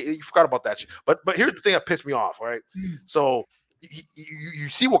 Luke, you forgot about that shit. But here's the thing that pissed me off. All right, so you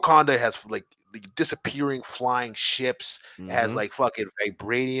see Wakanda has like the disappearing flying ships. It has Mhm. like fucking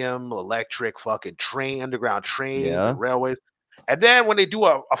vibranium, electric, fucking underground trains, Yeah. and railways. And then when they do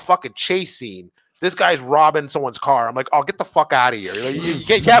a fucking chase scene, this guy's robbing someone's car. I'm like, oh, get the fuck out of here! Like,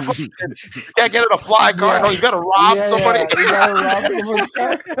 you can't fucking- you can't get in a flying car. Yeah. No, he's got to rob somebody. Yeah, you gotta rob someone's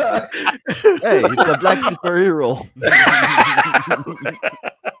car. Hey, it's a black superhero.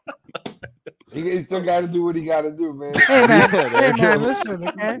 He still got to do what he got to do, man. Hey man, Yeah, there hey you man, go. listen,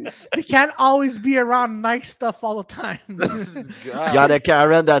 okay? You can't always be around nice stuff all the time. Got a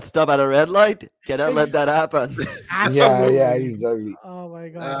Karen that stop at a red light? Cannot let that happen. Absolutely. Yeah, exactly. Oh my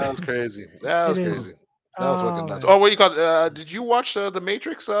That god. was crazy. That was It is. crazy. That was fucking Oh, nuts. man. Oh, what you call? Did you watch the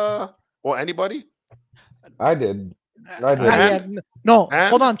Matrix? Or anybody? I did. I did. No, And-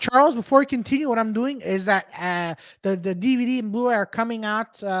 hold on, Charles. Before we continue, what I'm doing is that the DVD and Blu-ray are coming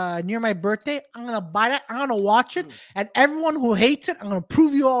out near my birthday. I'm gonna buy that. I'm gonna watch it, and everyone who hates it, I'm gonna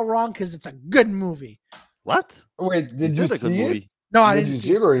prove you all wrong because it's a good movie. What? Wait, did Is you it a good see it? movie? No, I Did didn't you see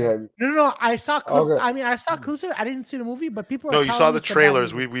see it. it or you had? No. I saw clip. Okay. I mean, I saw clips of it. I didn't see the movie, but people are No, you telling saw me the it's a bad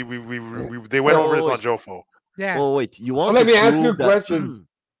trailers. movie. We they went Oh, over this wait. on Jofo. Yeah. Oh wait, you So want let to me ask you prove that? questions.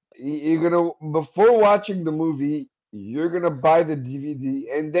 You're gonna before watching the movie, you're gonna buy the DVD,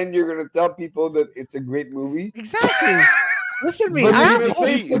 and then you're gonna tell people that it's a great movie. Exactly. Listen to me. But I you're have gonna hope.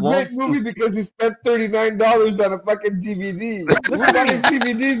 say it's a great wants to- movie because you spent $39 on a fucking DVD. Who Listen to me. buys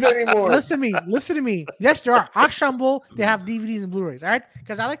DVDs anymore? Listen to me. Yes, there are. Ashamble, they have DVDs and Blu-rays, all right?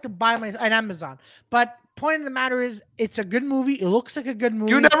 Because I like to buy my on Amazon. But point of the matter is, it's a good movie. It looks like a good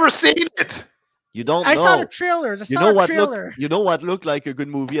movie. You never seen it. You don't I know. saw the trailers. I You saw know the what trailer. you know what looked like a good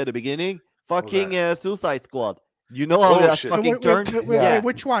movie at the beginning? What was Fucking Suicide Squad. You know how Oh, that shit. fucking turned? Yeah. Wait,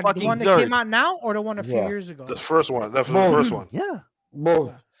 which one? The Fucking one that dirt. came out now, or the one a few Yeah. years ago? The first one. That's the Both. first one. Yeah.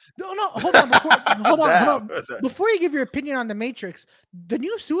 Both. No, hold on. Hold on. Damn. Before you give your opinion on the Matrix, the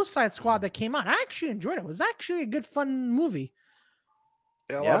new Suicide Squad that came out, I actually enjoyed it. It was actually a good, fun movie.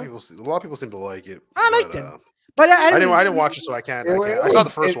 Yeah, Yeah. a lot of people seem to like it. I but, liked it. But I didn't watch it, so I can't. I saw the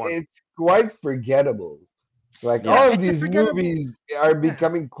first one. It's quite forgettable. Like Yeah. all of It's a these forgettable- movies are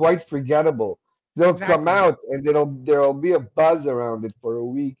becoming quite forgettable. They'll come Exactly. out and there'll be a buzz around it for a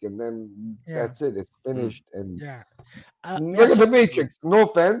week, and then Yeah. that's it. It's finished. And Yeah. look at so- the Matrix. No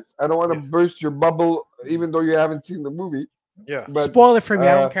offense, I don't want to Yeah. burst your bubble, even though you haven't seen the movie. Yeah. But Spoil it for me.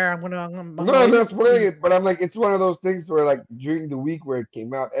 I uh, don't care. I'm gonna no, I'm not spoiling it, but I'm like, it's one of those things where, like, during the week where it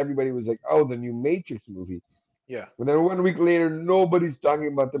came out, everybody was like, "Oh, the new Matrix movie." Yeah. And then 1 week later, nobody's talking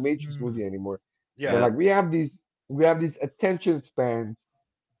about the Matrix Mm. movie anymore. Yeah. They're like, we have these attention spans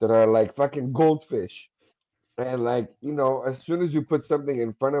that are like fucking goldfish. And like, as soon as you put something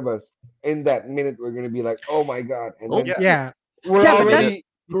in front of us, in that minute, we're gonna be like, "Oh my god!" And Oh, then yeah. Yeah. we're Yeah, but already Peter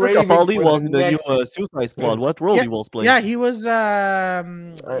craving Capaldi for was the in the new next. Suicide Squad. What role Yeah, he was playing? Yeah, he was. He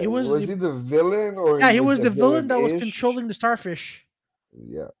Was was. he the villain or Yeah, he was the villain that was villain-ish? controlling the starfish.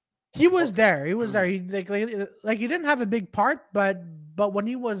 Yeah. He was there. He was there. He like he didn't have a big part, but when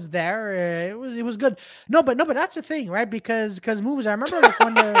he was there, it was good. No, but that's the thing, right? Because movies. I remember like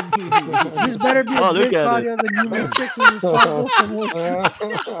when this better be a Oh, look good at Claudio. The new Matrix is a smart vote from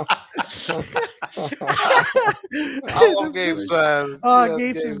Wall I love Gabe's fans. Oh, Yes,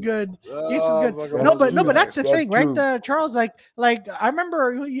 Gates is good. Gates is Oh, good. fucking No, love but this that's the That's thing, right? true. Charles, like I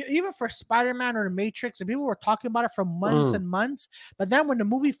remember even for Spider-Man or the Matrix, and people were talking about it for months and months. But then when the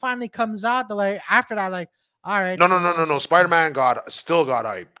movie finally comes out, they're like after that, like, all right. No. Spider-Man still got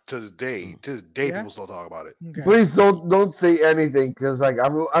hype to this day. To this day, Yeah? people still talk about it. Okay. Please don't say anything, because like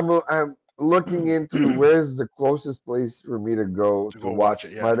I'm looking into where's the closest place for me to go To to go watch watch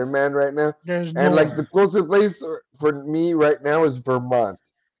it, yeah. Spider-Man right now. There's And like the nowhere. closest place for me right now is Vermont.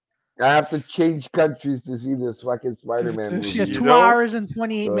 I have to change countries to see this fucking Spider-Man To see movie. a You 2 know? hours and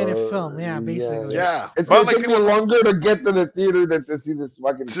 28-minute So, film. Yeah, yeah. basically. Yeah, It's but gonna like take me people, longer to get to the theater than to see this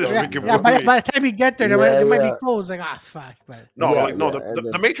fucking This film. is Yeah, freaking yeah, movie. by the time you get there, they Yeah, might be yeah. closed. Like, fuck. But no, Yeah, like no, yeah, the, and the,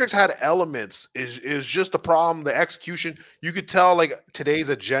 then- the Matrix had elements. Is just the problem. The execution. You could tell like today's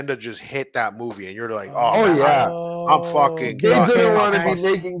agenda just hit that movie, and you're like, oh, Oh, man, yeah. I'm fucking They done. didn't Okay, want to I'm be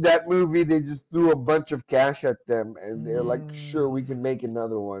fucking- making that movie. They just threw a bunch of cash at them, and they're like, "Sure, we Mm. can make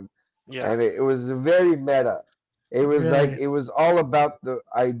another one." Yeah, And it was very meta. It was like Really? it was all about the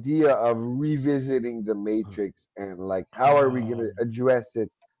idea of revisiting the Matrix and like how are we gonna address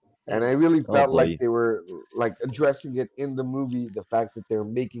it. And I really Oh, felt boy. like they were like addressing it in the movie, the fact that they're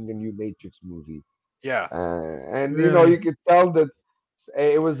making a new Matrix movie. yeah. And Really? you could tell that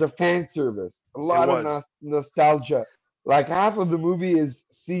it was a fan service, a lot of was. nostalgia. Like half of the movie is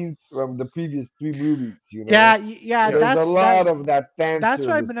scenes from the previous 3 movies. yeah, There's that's a lot of that fan. that's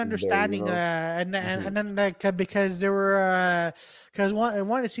what I've been service in there, understanding, and then like because there were because one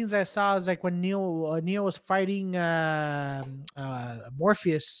of the scenes I saw was like when Neo was fighting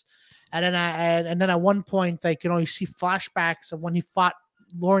Morpheus, and then at one point like you see flashbacks of when he fought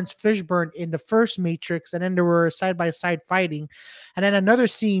Lawrence Fishburne in the first Matrix, and then there were side by side fighting, and then another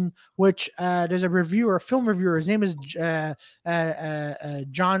scene which there's a film reviewer. His name is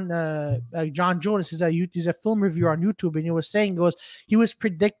John Jonas. He's a film reviewer on YouTube, and he was saying he was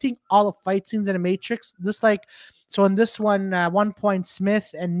predicting all the fight scenes in the Matrix. So in this one, at one point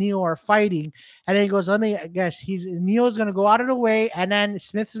Smith and Neo are fighting, and then he goes, "Let me guess, Neo's gonna go out of the way, and then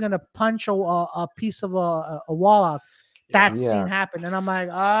Smith is gonna punch a piece of a wall out." that Yeah. scene happened, and I'm like,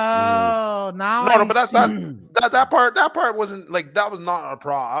 oh, now No, I no, but see. that part wasn't like that was not a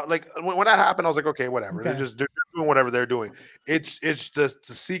problem. Like when that happened, I was like, okay, whatever. Okay. They're doing whatever they're doing. It's the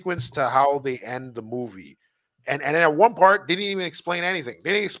sequence to how they end the movie, and at one part they didn't even explain anything.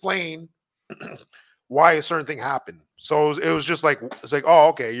 They didn't explain why a certain thing happened. So it was just like it's like, oh,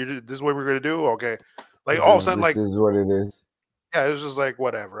 okay, this is what we're gonna do. Okay, like all of a sudden, This like is what it is. yeah, it was just like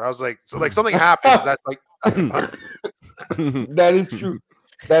whatever. I was like, so like something happens. That's like. That is true.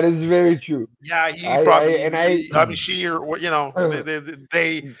 That is very true. Yeah, he I- probably. I- I mean, she or what,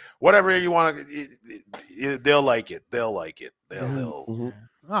 they whatever you want to. They'll like it. They'll like it. They'll. Mhm.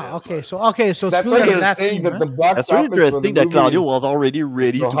 Oh, okay. so- So That's speaking why of they're that saying theme, that huh? the box That's really office for interesting the that Claudio movie was already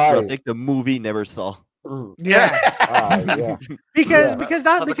ready so to high. protect the movie he never saw. is- Yeah, yeah. because Yeah. because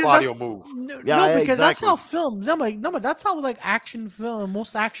That's a because Claudio move. Yeah, because that's exactly. how films. No, but that's how like action film.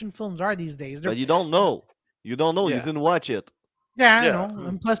 Most action films are these days. They're, But you don't know. You don't know. You Yeah. didn't watch it. yeah, I Yeah. know.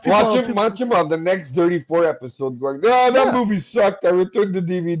 And plus, people, Watch him on the next 34 episode going, no, that Yeah. movie sucked. I returned the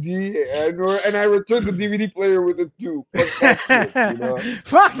DVD and I returned the DVD player with it too. Fuck that shit, you know?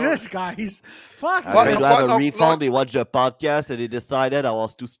 Fuck this, guys. Fuck I Well, tried this. to have a no, refund. They watched the podcast and they decided I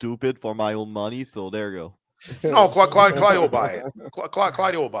was too stupid for my own money. So there you go. No, Claudio will buy it.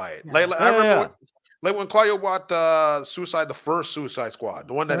 Claudio will buy it. Like, I remember Yeah. when Claudio bought the first Suicide Squad,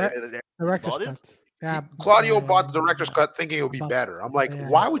 the one that Director's Bought it? cut. Yeah, Claudio yeah, bought the yeah, director's yeah. cut thinking it would be But- better. I'm like, yeah.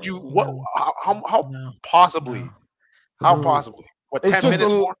 why would you? What? No. How No, possibly? no. How No. possibly? What? It's 10 just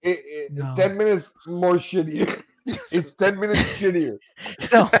minutes more? No. 10 minutes more shittier. It's 10 minutes shittier.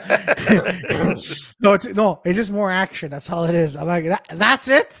 No, no, it's just more action. That's all it is. I'm like, that's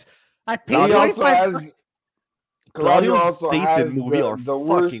it. I paid He also 25 has Claudio Claudio's also taste has in movie the, are the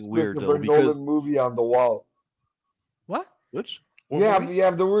worst fucking weird, though, Christopher because- Nolan movie on the wall. What? Which? What Yeah, movie? you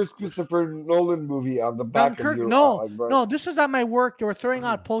have the worst Christopher Nolan movie on the back Dunkirk? of your No, bro. no. This was at my work. They were throwing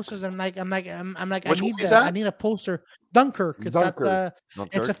out posters. I'm like, Which I need movie is that? I need a poster. Dunkirk. It's Dunkirk. It's a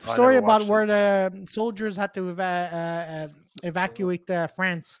Dunkirk? story never about watched where the soldiers had to evacuate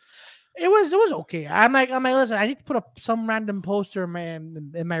France. It was okay. I'm like, listen, I need to put up some random poster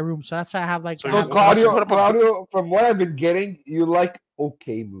in my room. So that's why I have like. So I So have, Why don't you Claudio, put up a- Claudio, from what I've been getting, you like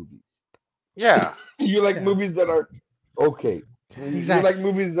okay movies. Yeah. You like Yeah. movies that are okay. Exactly. You like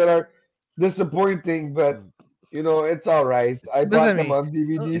movies that are disappointing, but you know it's all right. I Listen bought to them me. on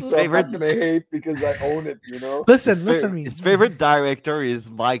DVD, so I'm Favorite- not gonna hate because I own it. You know. listen to me. His favorite director is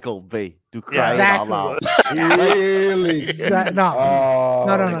Michael Bay. To cry Exactly. out loud. Really? No. Oh,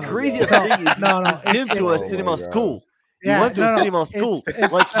 No, no, The no, my craziest God. thing is No, no, he's been it's- to a it's- cinema Oh my God. school. He Yeah, went to no, no, cinema school.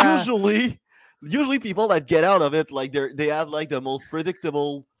 it's, Like uh, usually people that get out of it, like they have like the most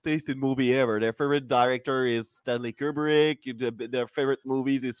predictable taste in movie ever. Their favorite director is Stanley Kubrick. Their favorite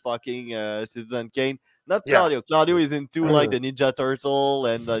movies is fucking Citizen Kane. Not Yeah. Claudio. Claudio is into like the Ninja Turtle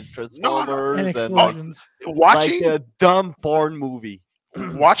and the Transformers and and explosions. Watching like a dumb porn movie.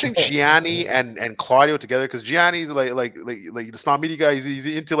 watching Gianni and Claudio together because Gianni's like the Snot Media guy. He's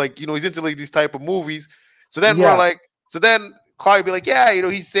into like he's into like these type of movies. So then Yeah. we're like, then Claudio be like, yeah,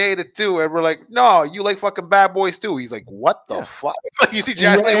 he's saying it too, and we're like, no, you like fucking Bad Boys too. He's like, what the fuck? Like you see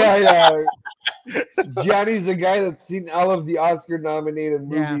Gianni, like, Yeah. Gianni's a guy that's seen all of the Oscar-nominated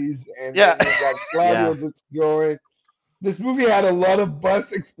Yeah. movies, and Yeah. then you got Claudio that's going. This movie had a lot of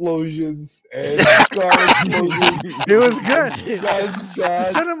bus explosions and car explosions. It was good. gunshots, The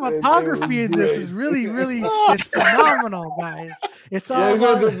and it cinematography was in this great. is really it's phenomenal, guys. It's all Yeah,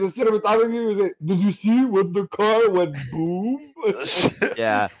 about, the cinematography was like, did you see when the car went boom?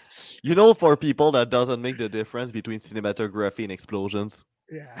 Yeah. For people that doesn't make the difference between cinematography and explosions.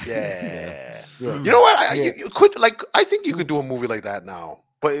 yeah. yeah. Yeah. You know what? Yeah. You could I think you could do a movie like that now,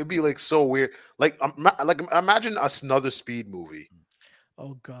 but it'd be like so weird. Like imagine another Speed movie.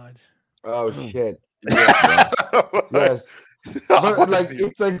 Oh God. Oh shit! Yeah. Yes, I but wanna like see-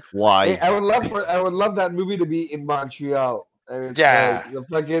 it's like Why? I would love that movie to be in Montreal. And it's Yeah. like, the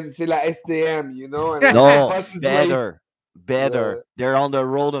fucking c'est la STM, you know. And No, the bus is late. Better. Yeah. They're on the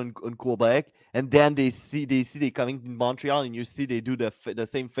road in Quebec, and then they see they coming in Montreal, and you see they do the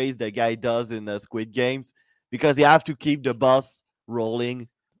same face the guy does in Squid Games because they have to keep the bus rolling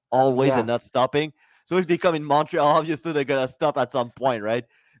always Yeah. and not stopping. So if they come in Montreal, obviously they're gonna stop at some point, right?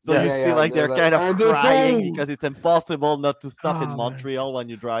 So Yeah. you Yeah, see yeah, like they're they're like, kind of "And they're crying home." because it's impossible not to stop Oh, in man. Montreal when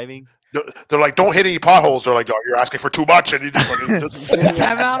you're driving. they're like, don't hit any potholes. They're like, oh, you're asking for too much, and you just fucking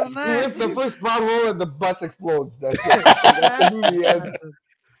Have out on He that. hits the first pothole and the bus explodes. That's it. That's the movie ends.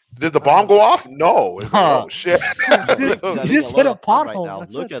 Did the bomb go off? No. It's like, oh shit. You Setting just a hit lot a of fun right pothole. now.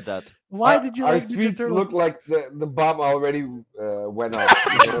 That's Look it. at that. Why did you our like Ninja streets Turtles? look like the bomb already went off.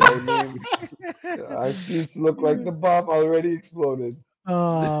 You know what I mean? Our streets look like the bomb already exploded.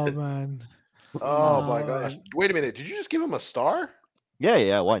 Oh man. Oh my Oh, gosh. man. Wait a minute. Did you just give him a star?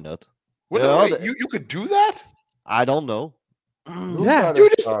 Yeah, why not? Wait, Yeah, no, wait, the- you could do that? I don't know. Who Yeah. got You a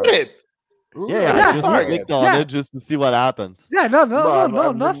just star? did it. Who Yeah, got I a Yeah. just star? clicked on Yeah. it just to see what happens. Yeah, no, I've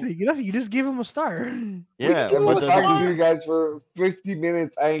been- nothing. You just give him a star. Yeah, give him I've a been but star. talking to you guys for 50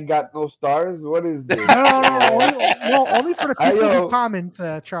 minutes. I ain't got no stars. What is this? Only for the Hey, people who yo. comment,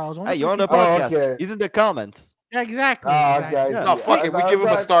 Charles. Only hey, for you're on the people- podcast. okay. He's in the comments. Yeah, exactly. Oh, exactly. okay. I Yeah. No, see. fuck I it. We thought- give him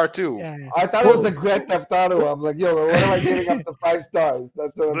a I star too. Yeah. I thought it was a Grand Theft Auto. I'm like, yo, what am I getting up to 5 stars?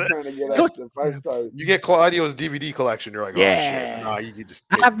 That's what I'm trying to get up to 5 stars. You get Claudio's DVD collection. You're like, oh Yeah. shit. No, you can just.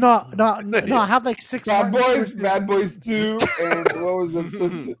 I Take have no. I have like 6 Bad Martin Boys, Scorsese. Bad Boys 2, and what was it?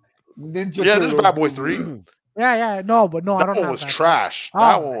 Ninja Yeah, there's Turtles Bad Boys movie. 3. Yeah. No, but no, I That don't one have was that. trash. Oh,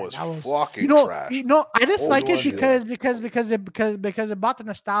 That man, one was that was- fucking You know, trash. I just Oh, like no it shit. because it brought the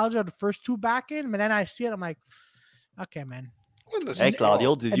nostalgia of the first 2 back in, but then I see it, I'm like, okay, man, What the Hey, fuck?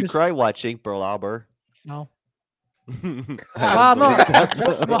 Claudio, did And you this- cry watching Pearl Harbor? no. Well, no.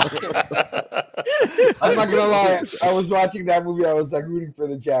 I'm not gonna lie. I was watching that movie. I was like rooting for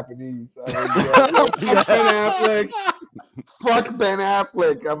the Japanese. I was like, yo, fuck Ben Affleck. Fuck Ben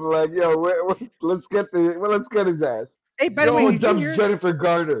Affleck. I'm like, yo, let's get his ass. Hey, by the Yo, way, who did you dumps hear? Jennifer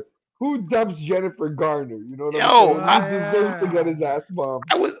Garner? Who dumps Jennifer Garner? You know what Yo, I'm saying? He I- deserves to get his ass bombed.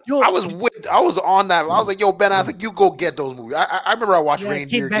 I was Yo, I was on that. I was like, yo, Ben Affleck, you go get those movies. I remember I watched Yeah,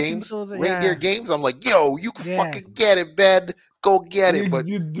 Reindeer Kate Games. Beckinsale's- Reindeer yeah. Games. I'm like, yo, you can Yeah. fucking get it, Ben. Go get it. But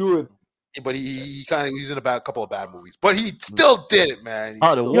You do it. he kind of was in a couple of bad movies. But he still did it, man. He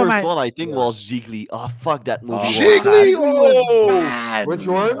Oh, the still- Yo, worst man. one I think Yeah. was Jiggly. Oh, fuck that movie. was Jiggly? bad. Jiggly was Oh. bad. Which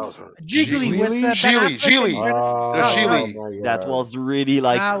That one? was her. Jiggly with Ben Geely, Affleck Geely. and Jennifer- Oh, Sheely. my That God. was really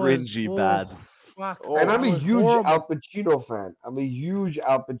like That was- cringy oh, bad. Fuck. Oh, And I'm that a was huge horrible. Al Pacino fan. I'm a huge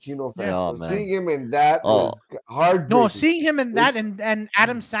Al Pacino fan. Yeah, so man. seeing him in that Oh. was hard. No, seeing him in that It's- and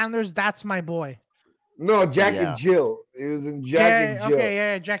Adam Sandler's That's My Boy. No, Jack Yeah. and Jill. He was in Jack Yeah, and Jill. okay,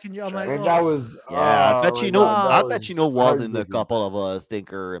 yeah, Jack and Jill. I'm like, And oh, that was Yeah, I oh bet my you know. God, I that bet you know was in a heartbreaking. couple of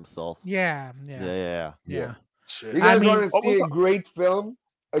Stinker himself. yeah. Yeah. Yeah. Shit. You I guys mean- want to see a great film?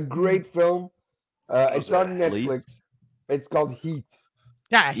 A great film. It's on that? Netflix. It's called Heat.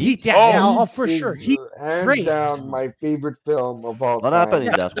 Yeah, Heat? Heat. Yeah, Oh, yeah, Heat for sure. is, Heat. hands great. down my favorite film of all What time. happened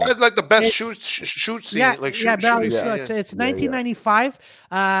in Yeah, that that's one? like the best It's- shoot scene. Yeah, Like shoot, yeah, shooting Barry, scene, sure. yeah. It's Yeah, 1995.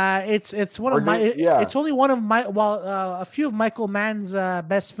 It's one Or of my. the- yeah. It's only one of my. Well, a few of Michael Mann's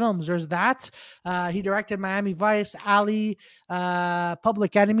best films. There's that. He directed Miami Vice, Ali,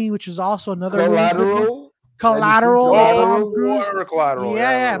 Public Enemy, which is also another really good one. Collateral. Collateral. Collateral? Tom Cruise. Water collateral.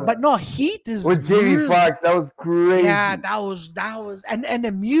 Yeah, yeah. but no, Heat is With Jamie really- Foxx. That was crazy. Yeah, that was, and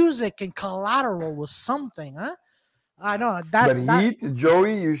the music in Collateral was something, huh? I know But that's that. Heat,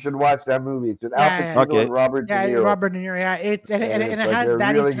 Joey, you should watch that movie. It's with Yeah, Al yeah. Pacino Okay. and Robert Yeah, De Niro. Robert De Niro. Yeah, it and And it it's like has a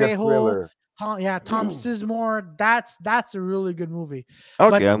Danny really good Trejo. thriller. Tom Sizemore. That's a really good movie. Okay,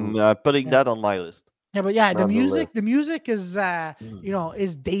 But- I'm putting Yeah. that on my list. Yeah, but yeah, the On the music, list. the music is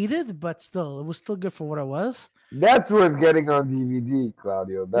is dated, but still, it was still good for what it was. That's worth getting on DVD,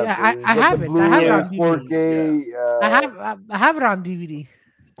 Claudio. That's Yeah, I get have the it. I have it on Blu-ray, DVD. 4K. I have it on DVD.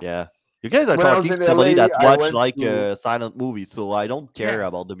 Yeah. You guys are When I was talking in to somebody LA, that I watch went like to- silent movies, so I don't care Yeah.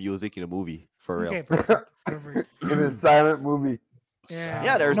 about the music in a movie for real. Okay, perfect. perfect. in a silent movie. Yeah.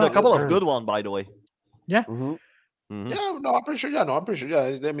 Yeah, there's No, a couple of good ones, by the way. Mhm. Mhm. Yeah, no, I'm pretty sure. Yeah, no, I'm pretty sure.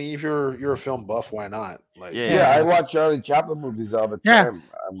 Yeah, I mean, if you're a film buff, why not? Like, Yeah. Yeah, I watch Charlie Chaplin movies all the Yeah. time.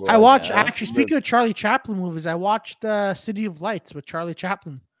 I'm I like, watched yeah, actually speaking of Charlie Chaplin movies, I watched City of Lights with Charlie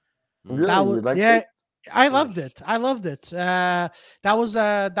Chaplin. Really? That You was liked yeah. it? I loved it. I loved it. That was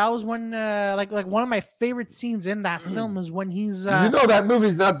when like one of my favorite scenes in that film is when he's you know that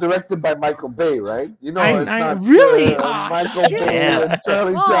movie's not directed by Michael Bay, right? You know it's I not really? Michael shit. Bay and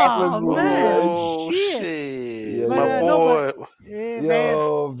Charlie Oh, Chaplin movie. man. right? Oh Shit. shit, Yeah, my But, no, boy. yeah, man.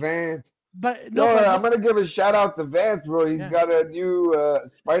 Yo, Vance. But No, no, but, I'm gonna give a shout out to Vance, bro. He's Yeah. got a new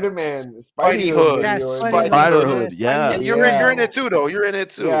Spidey Spidey Hood. Yeah, video in Spidey it. Spider-Hood, yeah. Yeah, you're in it too, though. You're in it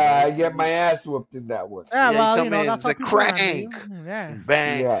too. Yeah, I man. get my ass whooped in that one. yeah, you well, come you know, in, that's it's how a people are, man. crank. Yeah.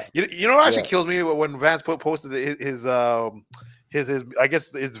 Bang. Yeah. You know what actually Yeah. kills me when Vance posted his I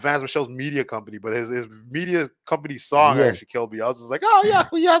guess it's Vance Michelle's media company, but his media company song Yeah. actually killed me. I was just like, oh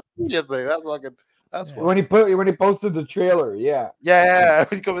yeah, media thing. That's Yeah. fun. when he posted the trailer, yeah. Yeah,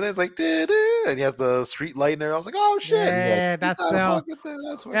 when he comes in, it's like, "Duh-duh," and he has the street light in there. I was like, oh shit, Yeah, he's that's not a no. fucking thing.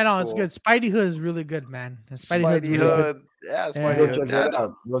 That's Yeah, fucking no, it's cool. good. Spidey Hood is really good, man. And Spidey Hood's Spidey really good. Hood, yeah, Spidey Go Yeah. Hood. check Yeah, it no.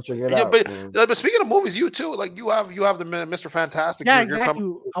 out. Go check it Yeah, out, man. but speaking of movies, you too. Like you have the Mr. Fantastic. Yeah, You're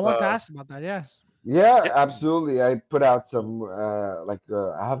coming. exactly. I want to ask about that. Yes. Yeah, Yeah. absolutely. I put out some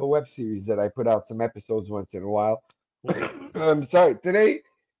I have a web series that I put out some episodes once in a while. I'm sorry. Today,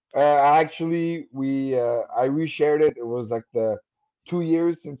 actually, I reshared it. It was like the 2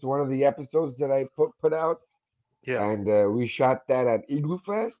 years since one of the episodes that I put out, Yeah. and we shot that at Igloo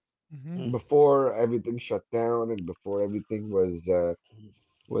Fest Mm-hmm. Mm. before everything shut down and before everything was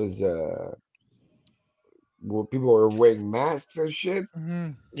well, people were wearing masks and shit.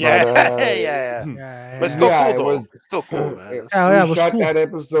 Mm-hmm. But Yeah, yeah, yeah. Yeah, But it's yeah. still yeah, cool it though. was. It's still cool, man. Oh, yeah, We it was shot cool. that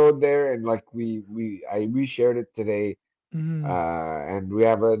episode there, and like I reshared it today, Mm-hmm. and we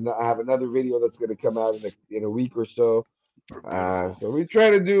have I have another video that's gonna come out in a week or so. Beautiful. So we try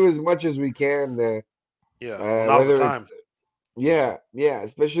to do as much as we can, Yeah. Well, now's the whether it's time. yeah,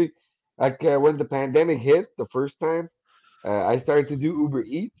 especially like when the pandemic hit the first time. I started to do Uber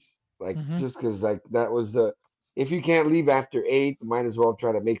Eats, like Mm-hmm. just because like that was the if you can't leave after 8, might as well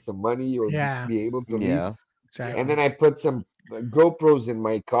try to make some money or Yeah, be able to leave. Yeah. And exactly. then I put some GoPros in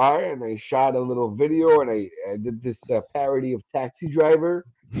my car and I shot a little video and I did this parody of Taxi Driver.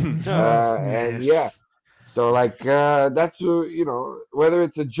 And yeah, Yes. so like that's whether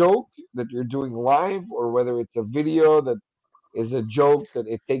it's a joke that you're doing live or whether it's a video that is a joke that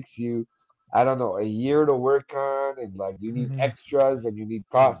it takes you, I don't know, a year to work on and like you need Mm-hmm. extras and you need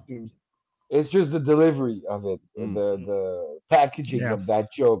Mm, costumes. It's just the delivery of it, Mm. the packaging Yeah. of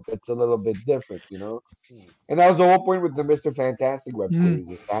that joke that's a little bit different. mm. And that was the whole point with the Mr. Fantastic web Mm-hmm. series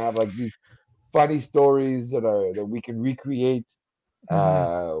is to have like these funny stories that we can recreate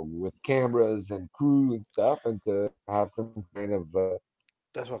Mm-hmm. with cameras and crew and stuff, and to have some kind of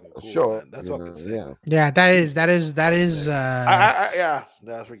That's fucking a cool, show. man. That's fucking sick. Yeah. Yeah, that is. Yeah,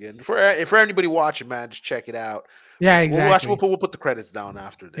 that's freaking for anybody watching, man. Just check it out. Yeah, We'll actually exactly. we'll put the credits down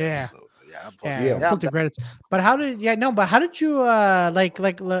after this. Yeah. So, yeah, I'm Yeah, fucking Yeah. we'll yeah. put the credits. But how did? Yeah, no. But how did you?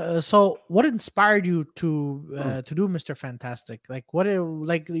 So what inspired you to do Mr. Fantastic? Like,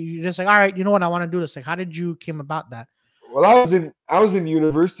 like you just like, all right, you know what, I want to do this. Like, how did you came about that? Well, I was in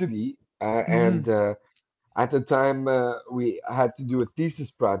university, Mm-hmm. and at the time we had to do a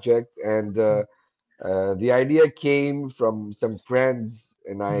thesis project, and the idea came from some friends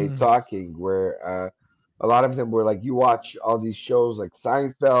and I Mm-hmm. talking where a lot of them were like, you watch all these shows like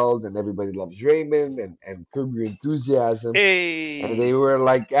Seinfeld and Everybody Loves Raymond and Curb Your Enthusiasm, and they Hey. were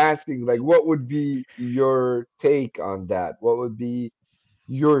like asking like, what would be your take on that? What would be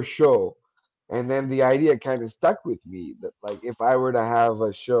your show? And then the idea kind of stuck with me that like if I were to have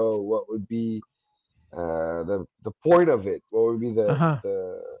a show, what would be the point of it? What would be Uh huh.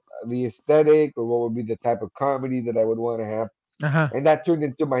 the aesthetic, or what would be the type of comedy that I would want to have? Uh huh. And that turned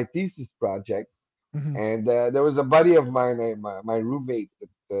into my thesis project. Mm-hmm. And there was a buddy of mine, my roommate,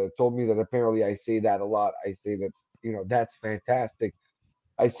 that told me that apparently I say that a lot. I say that that's fantastic.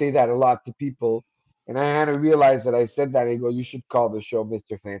 I say that a lot to people. And I had to realize that I said that. And he go, you should call the show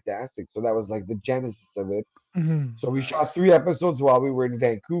Mr. Fantastic. So that was like the genesis of it. Mm-hmm. So we shot Nice. 3 episodes while we were in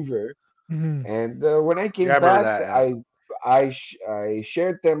Vancouver. Mm-hmm. And when I Yeah, I came remember back, that. Yeah. I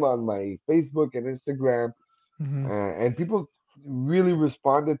shared them on my Facebook and Instagram, Mm-hmm. and people really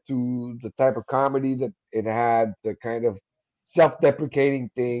responded to the type of comedy that it had, the kind of self-deprecating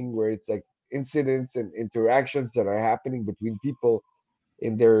thing where it's like incidents and interactions that are happening between people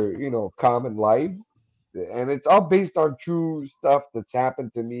in their common life, and it's all based on true stuff that's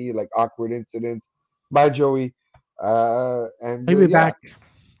happened to me, like awkward incidents. Bye, Joey. And He'll be yeah, back.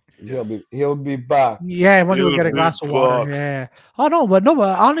 Yeah. he'll be back. Yeah, I want to go Dude, get a big glass of water. fuck. Yeah. Oh no, but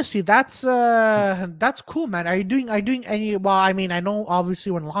honestly, that's cool, man. Are you doing any? Well, I mean, I know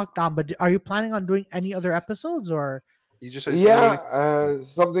obviously we're in lockdown, but are you planning on doing any other episodes or? You just say something, Yeah, Willie?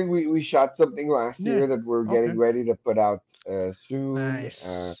 something we shot something last Yeah. year that we're Okay. getting ready to put out soon.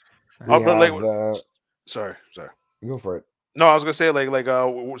 Nice. We But like, have sorry. go for it. No, I was gonna say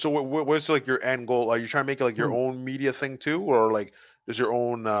so what's like your end goal? Are you trying to make it like your Hmm. own media thing too, or like is your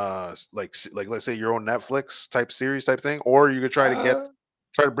own like let's say your own Netflix type series type thing, or you could Uh,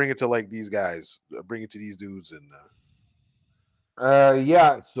 try to bring it to like these guys, bring it to these dudes, and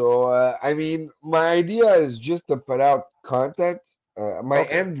yeah. So I mean, my idea is just to put out content. My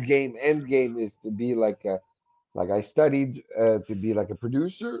okay, end game is to be like I studied to be like a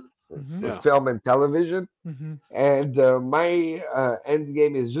producer Mm-hmm. for yeah, film and television. Mm-hmm. And my end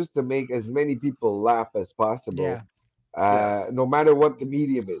game is just to make as many people laugh as possible, Yeah. yeah, no matter what the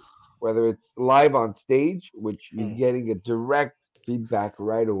medium is. whether it's live on stage, which you're Mm. getting a direct feedback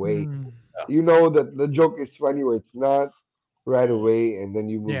right away. Mm, You know that the joke is funny or it's not right Mm. away, and then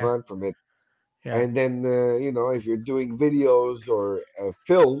you move yeah, on from it. yeah, And then if you're doing videos or a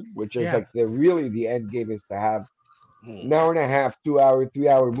film, which is yeah, like the end game is to have Mm. an hour and a half, 2 hour, 3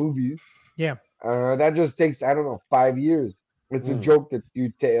 hour movies. yeah, That just takes, I don't know, 5 years. It's a Mm. joke that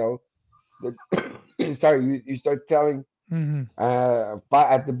you tell. That sorry, you start telling hmm,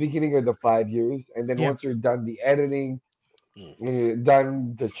 at the beginning of the 5 years, and then yeah, once you're done the editing, Mm. you're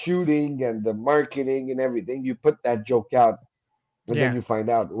done the shooting and the marketing and everything, you put that joke out, and then yeah, you find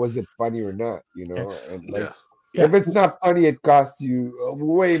out was it funny or not, yeah, and like Yeah. yeah, if it's not funny, it costs you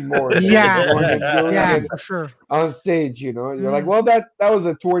way more yeah, more than doing yeah, it for sure. on stage. You're like, Mm. well, that was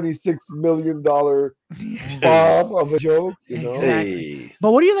a $26 million bomb of a joke. Exactly. Hey.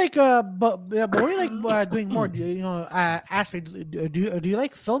 But what do you like? But what do you like doing more? Aspect. Do you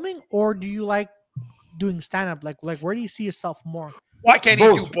like filming or do you like doing stand up? Like where do you see yourself more? Why can't he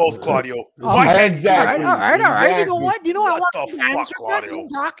do Both. both, Claudio? Why Okay. can't he do All right, Exactly. all right, all right. You know Exactly. what? You know I What want the to fuck, answer Claudio?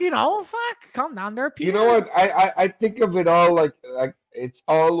 fucking talk. Fuck. Calm down there, Peter. You know what? I think of it all like it's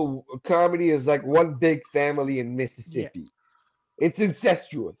all comedy is like one big family in Yeah. Mississippi. It's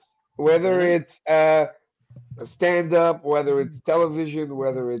incestuous. Whether Mhm. it's stand up, whether it's television,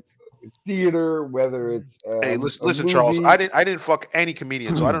 whether it's theater, whether it's Hey, a listen, Charles. movie. I didn't fuck any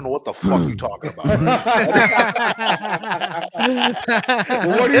comedian, so I don't know what the fuck you talking about. Well,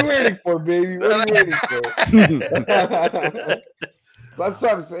 what are you waiting for, baby? What are you waiting for? That's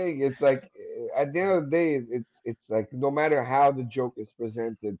what I'm saying. It's like at the end of the day, it's like no matter how the joke is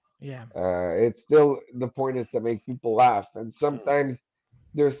presented, Yeah. it's still the point is to make people laugh. And sometimes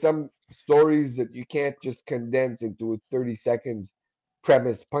there's some stories that you can't just condense into a 30 seconds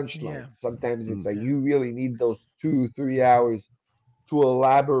premise punchline. Yeah. Sometimes it's like Yeah. you really need those 2 3 hours to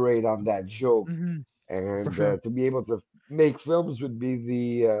elaborate on that joke, Hmm. For and sure. to be able to make films would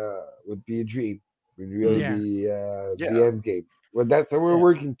be a dream, would really Yeah. be the Yeah. end game. But that's what we're Yeah.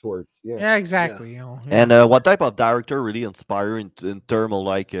 working towards. Yeah. Yeah. Yeah. Exactly. Yeah. And what type of director really inspire in terms of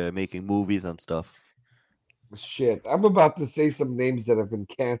like making movies and stuff? Shit, I'm about to say some names that have been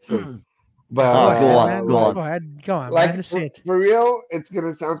canceled, but Go Ah, go ahead, on, man. go Go on. ahead. Go on, man. like Let's see it. for real, it's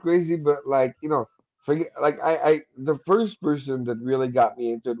gonna sound crazy, but like forget like I the first person that really got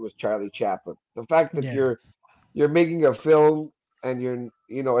me into it was Charlie Chaplin. The fact that Yeah. you're making a film and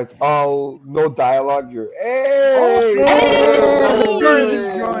it's all no dialogue. You're Oh, hey, let's burn this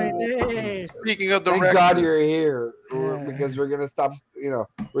joint. hey. Hey. Speaking of Thank God director, you're here Yeah. because we're gonna stop.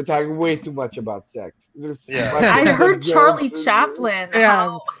 We're talking way too much about sex. There's too Yeah. much I of heard the Charlie jokes and Chaplin. Yeah.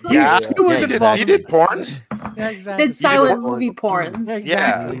 How yeah, He was Yeah, involved. he did porns. Yeah, exactly. did silent porn. movie porns. Yeah,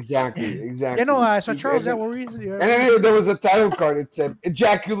 Yeah. exactly. Exactly. So Charles, that And, were we? and then there was a title card. It said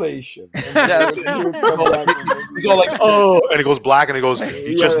ejaculation. And Yeah, then that's the it. dude comes back and He's all like, oh, and it goes black, and he goes,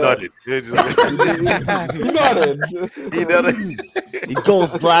 he just Yeah. nutted. He's just like- he nodded. he nutted. It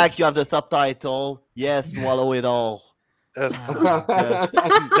goes black. You have the subtitle. Yes, swallow it all. Yes. Yeah.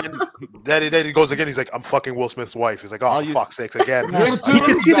 Then he goes again. He's like, I'm fucking Will Smith's wife. He's like, oh, I'll for use- fuck's sakes again. Him You too,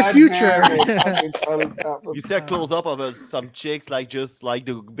 can see the God future. damn it, fucking Charlie Chaplin. You said close up of some chicks like just like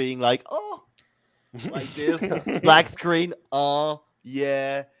being like oh like this black screen. Oh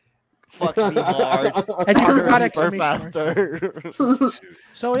yeah, fuck me hard. And you Harder, forgot deeper, exclamation mark. faster.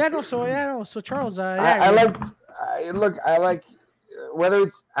 So Charles, I like whether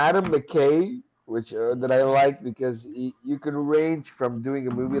it's Adam McKay, which that I like because you can range from doing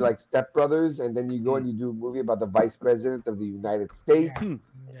a movie like Step Brothers, and then you go and you do a movie about the Vice President of the United States.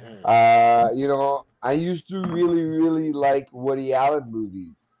 I used to really, really like Woody Allen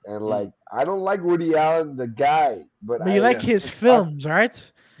movies, and like I don't like Woody Allen the guy, but But you like his films,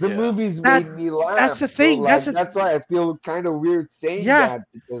 right? The Yeah. movies That- made me laugh. that's the so, thing, like, that's why I feel kind of weird saying Yeah. that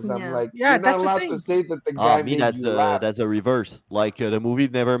because I'm Yeah. like, Yeah, you're not that's the allowed thing. to say that the guy Me, made you laugh. that's a reverse. Like the movie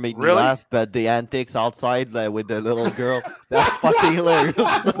never made me Really? laugh, but the antics outside like, with the little girl, that's fucking hilarious.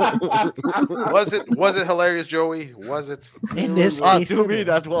 Was it hilarious, Joey? Was it? In this Ah, case, to it me, is.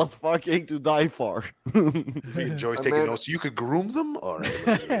 that was fucking to die for. Joey's Oh, taking man. notes. You could groom them, or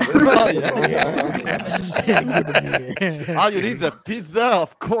Oh, yeah. All you need is a pizza,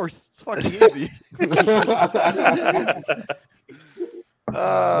 of course. It's fucking easy. Who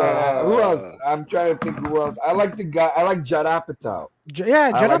else? I'm trying to think who else. I like the guy. I like Judd Apatow.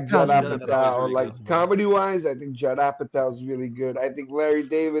 Yeah, I Judd like Judd Apatow's Apatow. Apatow. really Like good. comedy wise, I think Judd Apatow is really good. I think Larry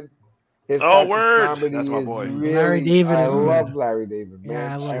David. His Oh, type of word. comedy That's my is boy. Really, Larry David I is good. love Larry David. Man.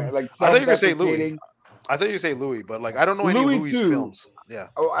 Yeah, I love him. like I thought you were gonna say Louis. self-deprecating. I thought you say Louis, but like I don't know any Louis of Louis' too. films. Yeah.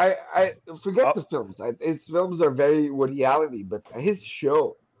 Oh, I forget Oh. the films. His films are very Woody Allen-y, but his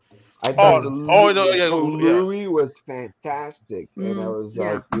show, I thought yeah. Louis was fantastic, and I was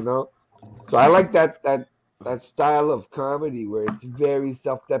yeah. like, so I like that style of comedy where it's very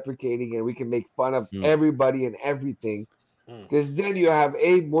self-deprecating and we can make fun of Mm. everybody and everything. Mm. Because then you have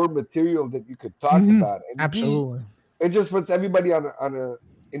more material that you could talk Mhm. about, and B, Absolutely. it just puts everybody on a,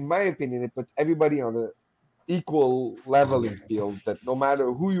 in my opinion, it puts everybody on a equal leveling field. That no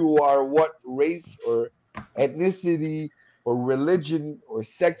matter who you are, what race or ethnicity or religion or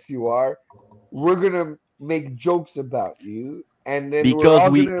sex you are, we're gonna make jokes about you, and then we're Because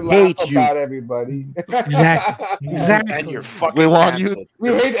all we gonna laugh hate you. about everybody. Exactly. Exactly. And you're fucking We want you- canceled. We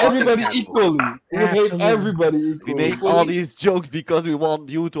You're hate fucking everybody canceled. equally. We hate Absolutely. everybody We equally. make all these jokes because we want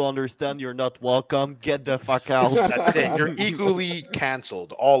you to understand you're not welcome. Get the fuck out. That's it. You're equally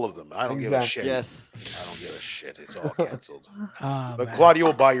canceled. All of them. I don't give a Exactly. shit. Yes. I don't give a shit. It's all canceled. Oh, But man. Claudio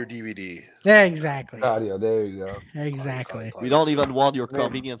will buy your DVD. Yeah, exactly. Audio, there you go. Exactly. We don't even want your Man.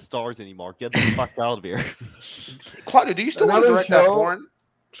 convenience stores anymore. Get the fuck out of here. Claudio, do you still want to Another direct that show- porn?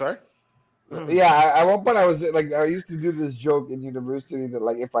 Sorry? Yeah, at one point I was like, I used to do this joke in university that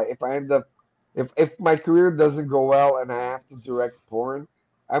like if I end up, if my career doesn't go well and I have to direct porn,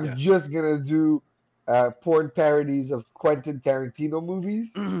 I'm Yeah. just gonna do porn parodies of Quentin Tarantino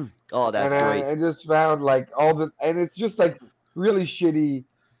movies. Oh, that's and great. I just found like and it's just like really shitty,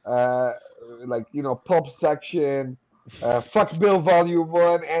 like Pulp Section, Fuck Bill Volume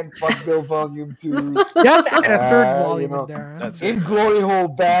 1 and Fuck Bill Volume 2, You have to add a third Uh, volume you know, in there. Huh? That's it. In Glory Hole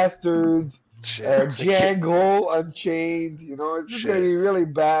Bastards, Shit. It's like Django Unchained. It's just gonna Shit. be really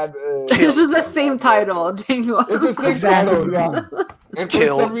bad. It's just the same title, Django. It's the same Exactly. title, yeah. And for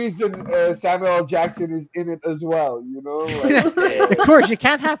Kill. some reason, Samuel L. Jackson is in it as well. Of course, you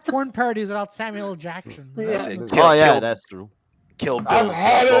can't have porn parodies without Samuel L. Jackson. That's Yeah. it. Oh, yeah, Kill, that's true. kill I've Bill's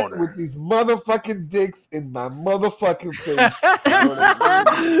had it boner. with these motherfucking dicks in my motherfucking face. You know what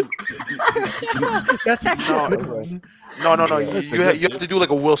I That's actually a No, good one. No. Yeah, You have to do like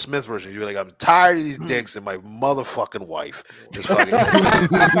a Will Smith version. You're like, I'm tired of these dicks and my motherfucking wife is fucking.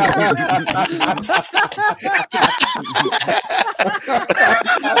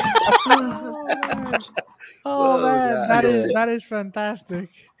 Oh man, God. that is fantastic.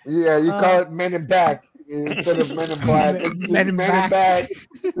 Yeah, you call it Men in Back instead of Men in Black. It's just Men in Men in Back.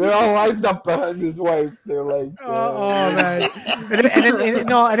 They're all lined up behind his wife. They're like, Oh man, and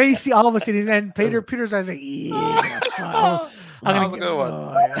then you see all of us, and Peter's eyes like, yeah. That was a good one.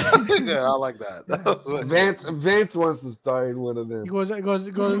 Oh, yeah. That's good. I like that. That was really good. Vance wants to star in one of them. He goes, yeah,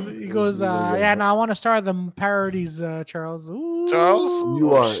 no, I want to start the parodies, Charles. Ooh. Charles? You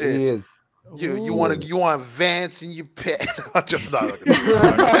Oh, are. shit. He is. You Ooh. want Vance in your pet.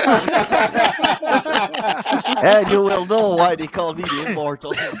 And you will know why they call me the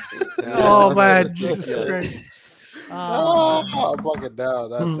immortal. Oh man, Jesus Christ. Oh, I'm fucking down.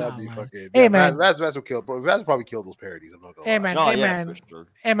 That'd be man. fucking. Hey, Yeah, man. Vance will kill. Bro, Vance will probably kill those parodies. I'm not gonna Hey lie. man, Oh, hey yeah, man, for sure.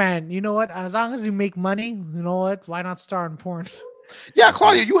 hey man. You know what? As long as you make money, you know what? Why not star in porn? Yeah,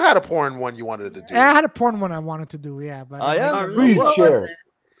 Claudia, you had a porn one you wanted to do. I had a porn one I wanted to do, yeah, but Oh, yeah? Oh, really? Please What was share. it?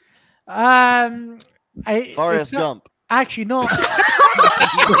 Forrest it's not- Gump. Actually, no.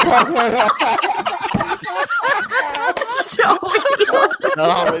 Joey, That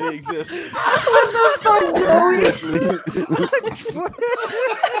already exists. what the fuck, Joey?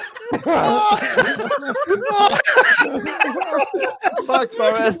 Fuck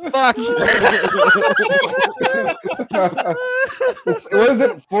Forrest, fuck. What is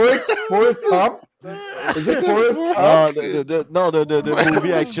it? Forrest Gump? Is it Forrest Gump? The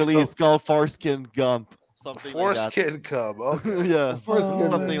movie actually is called Foreskin Gump. Something Foreskin cum. like Okay. that. Yeah, Forrest Oh,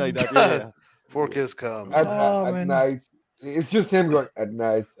 Gump. something like that. Yeah. Forecast cum. At, Oh, at man. night. It's just him going, at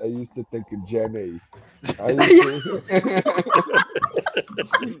night, I used to think of Jenny.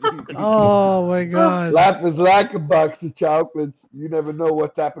 Oh my god. Life is like a box of chocolates. You never know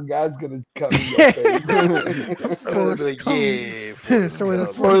what type of guy's gonna come in your face. Forrest Gump. Yeah. So with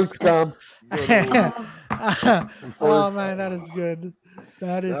a Forrest Gump. Oh man, that is good.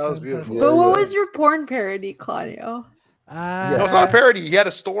 That is. That was beautiful. Yeah, But what yeah. was your porn parody, Claudio? No, it's not a parody. He had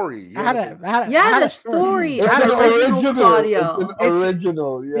a story. He I had had a- a, I Yeah, had the a story. It's I an had Original original. Claudio. It's an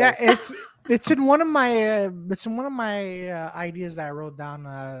original. Yeah, it's in one of my ideas that I wrote down.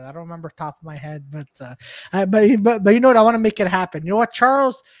 I don't remember top of my head, but you know what? I want to make it happen. You know what,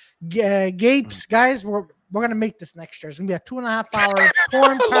 Charles, Gapes, guys, we're gonna make this next year. It's gonna be a 2.5 hour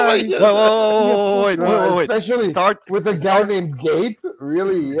porn parody. Wait. Especially Start with a guy named Gabe.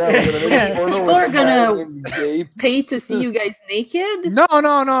 Really? Yeah. We're gonna make a porno People with are a guy gonna- named Gabe. Pay to see you guys naked? No. No,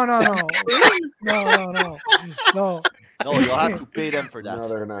 No, you'll have to pay them for No, that.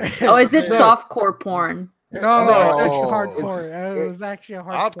 they're not. Oh, is it No. softcore porn? No, it was actually No, hardcore. It was actually a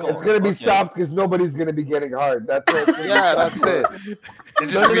hardcore. Hardcore. It's gonna be Okay. soft because nobody's gonna be getting hard. That's what. It's gonna be Yeah, soft that's it. for.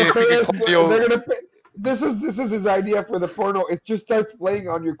 It's just They're gonna be gonna a pay freaking us. Claudio. They're gonna pay. This is his idea for the porno. It just starts playing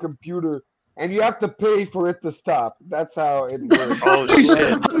on your computer, and you have to pay for it to stop. That's how it works. Oh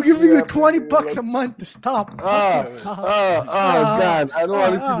shit! I'm giving you Yeah, $20 like- a month to stop. Oh, Stop. God! I don't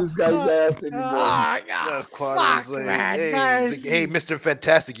want to see this guy's ass anymore. Ah, God, That's Claudio's fuck, like, man, hey, guys. he's like, hey, Mr.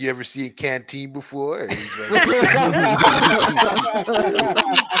 Fantastic, you ever seen Canteen before? And he's like,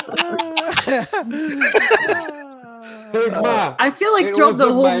 Hey, Ma. I feel like It throughout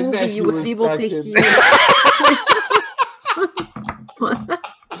the wasn't whole my movie neck you you would were be able to sucking. hear.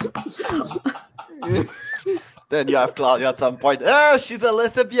 Then you have Claudia at some point. Ah, she's a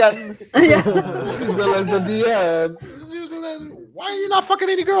lesbian. Yeah. She's a lesbian. why are you not fucking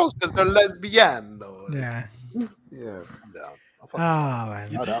any girls? Because they're lesbian. No, Yeah. Yeah. no, I'm Oh fucking-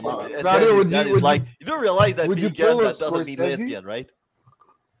 man. You No, do- no, no. and Claudia, then would this guy you- is would like, you don't realize that would you vegan, pull a that doesn't mean Scorsese? lesbian, right?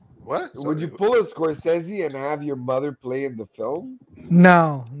 What? Would you pull a Scorsese and have your mother play in the film?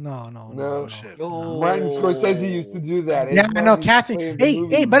 No. No. Oh shit! Martin Scorsese used to do that. His Yeah, I mom know, used to Kathy. play in the Hey,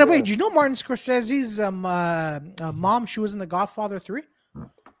 movies, by the way, yeah. did you know Martin Scorsese's mom? She was in The Godfather 3.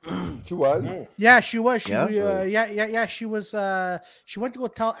 She was. Yeah, she was. She, Yeah? yeah. She was. She went to go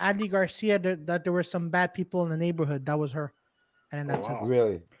tell Andy Garcia that there were some bad people in the neighborhood. That was her, and then that's wow. it.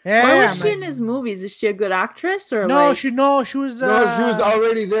 Really? Yeah, Why yeah, was she man. in his movies? Is she a good actress or No, like? she was. No, she was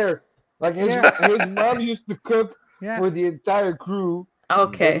already there. Like his, Yeah. his mom used to cook Yeah. for the entire crew.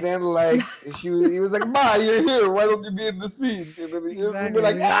 Okay. And then like he was like, Ma, you're here. Why don't you be in the scene? And then he was Exactly. be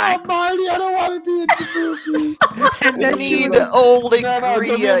like, Ah, Marty, I don't want to be in the movie. And You then she she need was was, an old, No, no, angry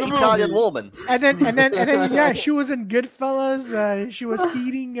don't be in the Italian movie. woman. and then, yeah, she was in Goodfellas. She was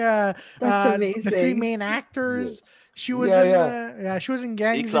feeding That's the three amazing. main actors. She was Yeah, in yeah. she was in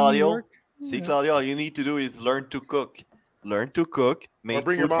Gangs in New Claudio. York. See, Claudia, all you need to do is learn to cook. Learn to cook, make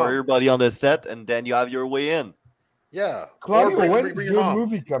bring your food for mom. everybody on the set, and then you have your way in. Yeah. Claudio, Or when's bring your your mom.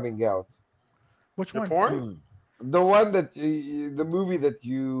 movie coming out? Which The one? porn? The one that the movie that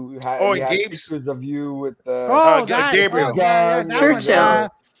you had, Oh, you and had Gabe's- pictures of you with Oh, Ga- that, Gabriel. oh, yeah, that one. Churchill.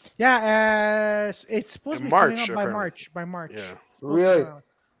 It's supposed to In be coming March, out by apparently. March. By March. Yeah. Supposed to be Really? coming out.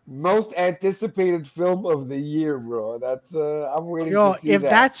 most anticipated film of the year, bro. That's I'm waiting Yo, to see if that.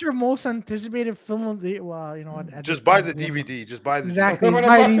 that's your most anticipated film of the, well, you know what? at Just this buy point, the we'll- DVD. Just buy the Exactly. Just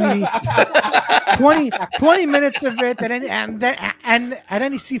buy a DVD. 20 minutes of it, and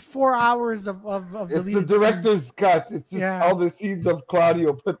then you see 4 hours of It's the deleted director's cut. It's just Yeah. all the scenes of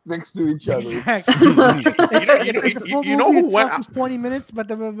Claudio put next to each scenes. other. Exactly. The full You know movie who went itself is 20 minutes, but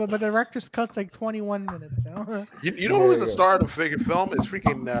the director's cut's like 21 minutes. You know? You know who's the star of the figure film? It's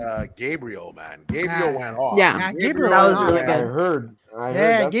freaking Gabriel, man. Gabriel Yeah. went off. Yeah, Gabriel that was went really off. I good. heard. Yeah, That's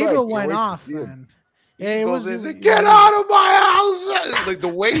why I Gabriel can't went wait to off, see it. man. He Yeah, it goes was. in, he's like, get out of my house! Like the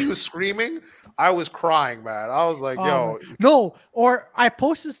way he was screaming, I was crying, man. I was like, yo, No, or I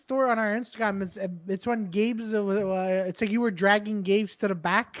posted a story on our Instagram. It's when Gabe's. It's like you were dragging Gabe's to the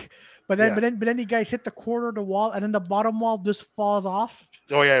back, but then you guys hit the corner of the wall, and then the bottom wall just falls off.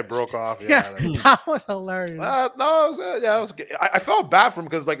 oh yeah, it broke off. Yeah, Yeah. like- that was hilarious. No, it was, yeah, it was okay. I felt bad for him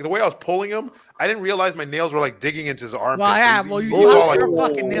because like the way I was pulling him, I didn't realize my nails were like digging into his armpit. Well, yeah, So well, he's you all like, your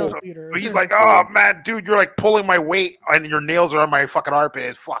fucking nails, Peter. he's like, oh man, dude, you're like pulling my weight and your nails are on my fucking armpit.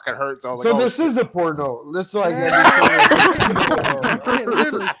 It fucking hurts. I was like, So oh, this is a porno. Just so I get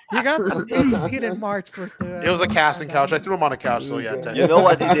Literally, you got the ladies get in March for the. it was a casting couch. I threw him on a couch, so yeah. Okay. You know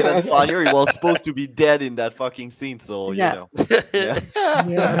what is even funnier? He was supposed to be dead in that fucking scene, so Yeah. you know.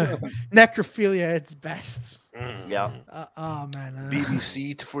 Yeah. Necrophilia at its best. Yeah. Oh man.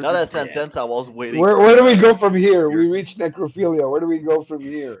 BBC for Not the a dead. sentence I was waiting Where do we go from here? We reach necrophilia. Where do we go from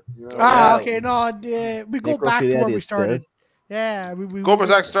here? You know? Ah, Yeah. okay. No, we go back to Necrophilia where we is started. best. Yeah, we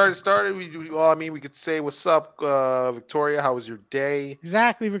Goberzak started. Well, I mean, we could say, "What's up, Victoria? How was your day?"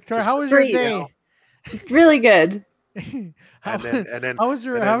 Exactly, Victoria. Just How was your great, day? Really good. how, And then how was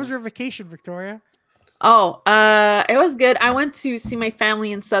your and How then- was your vacation, Victoria? Oh, it was good. I went to see my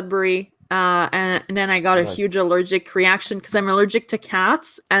family in Sudbury, and then I got a Nice. huge allergic reaction because I'm allergic to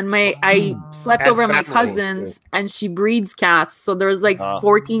cats. And I slept And over at my families, cousin's, and she breeds cats. So there was like Ah.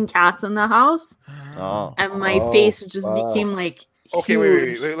 14 cats in the house, Oh. and my Oh, face just wow. became like okay,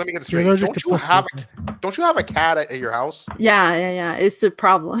 huge. wait. Let me get this You're straight. allergic Don't to you pussy. have a cat at your house? Yeah. It's a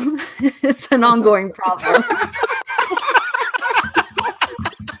problem. It's an ongoing problem.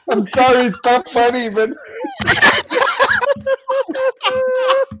 I'm sorry, it's not funny, but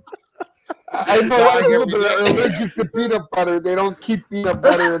I know a lot of people that are allergic to peanut butter. They don't keep peanut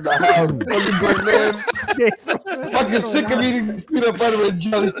butter in the house. Fucking man, fucking sick of eating these peanut butter and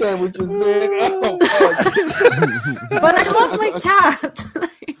jelly sandwiches, man. Oh, fuck. But I love my cat.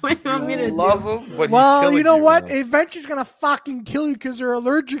 What do you want me to You do? love him, but he's Well, killing you know what? man. Eventually, it's gonna fucking kill you because you're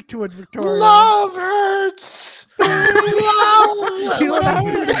allergic to it, Victoria. Love hurts. You know that's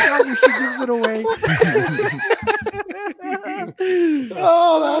pretty funny. She gives it away.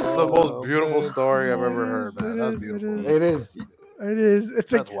 Oh, that's the most Oh, beautiful man. story I've It ever heard, is, man. it That's is, it beautiful. is. It is. It is.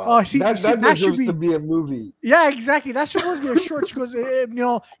 It's That's like, wild. oh, see, That that should deserves be. to be a movie. Yeah, exactly. That's supposed to be a short. She goes,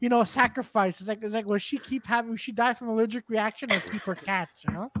 you know, sacrifice. It's like, will she keep having? Will she die from allergic reaction or keep her cats?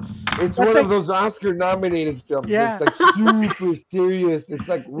 You know? It's That's one like- of those Oscar-nominated films. Yeah. It's like super serious. It's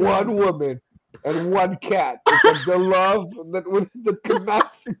like one woman and one cat. It's like the love that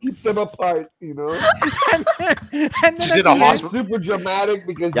connects to keep them apart. You know. and then She's at in the a end- hospital. Super dramatic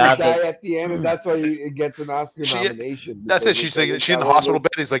because Yeah, the guy at the end, and that's why he gets an Oscar She- nomination. That's it. because She's it's like saying it's she's in the got all hospital those-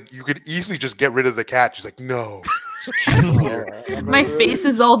 bed. He's like, you could easily just get rid of the cat. She's like, no. Just keep him here. My face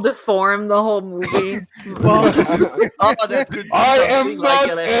is all deformed the whole movie. Well, Oh, that could be I am something like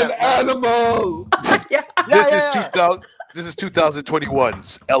not an elephant. animal. Yeah. This is yeah. 2000. This is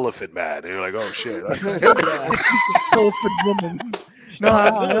 2021's Elephant Man. And you're like, oh shit. elephant woman.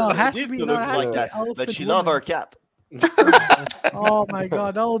 No, it has to be. This No, it looks has like to be that, elephant but she love woman. her cat. Oh my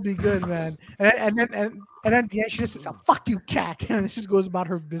god, that will be good, man. And then at the end, she just says, oh, "Fuck you, cat," and it just goes about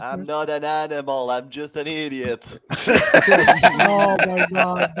her I'm business. not an animal. I'm just an idiot. Oh my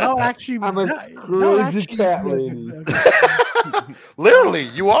god, that would actually be. I'm a that would crazy actually cat be a lady. good- Literally,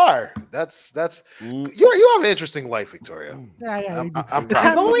 you are. That's Mm. you have an interesting life, Victoria. Yeah, I'm, you do. I'm The proud. I've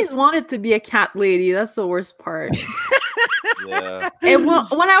cat- always wanted to be a cat lady. That's the worst part. Yeah. When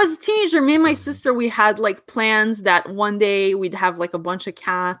I was a teenager, me and my sister, we had like plans that one day we'd have like a bunch of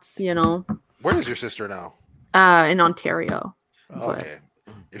cats, you know, Where is your sister now? in Ontario. But- Okay.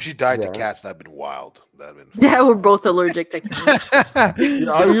 If she died to Yeah. cats, that'd been wild. That'd been. Yeah, we're both allergic to cats.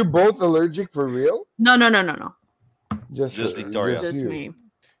 Are you both allergic for real? No. Just Victoria. Just you. me.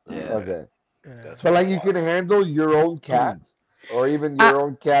 Yeah. Okay. That's But like pretty you can wild. handle your own cat, or even your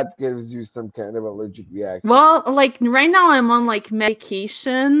own cat gives you some kind of allergic reaction. Well, like right now I'm on like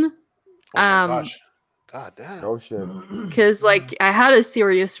medication Oh my um, gosh. God damn. Oh shit. because like I had a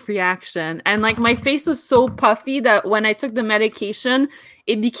serious reaction and like my face was so puffy that when I took the medication,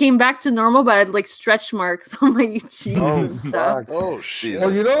 it became back to normal, but I had like stretch marks on my cheeks Oh and stuff. fuck. Oh shit.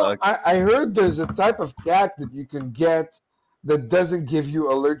 Well, you know, Fuck. I heard there's a type of cat that you can get that doesn't give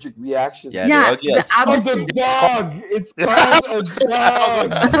you allergic reaction. Yeah, Yeah, they're ugly as the fuck. Oh, Abyssinian- the dog! It's called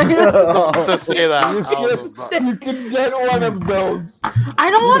a dog. to say that. You I was about- can, you can get one of those. I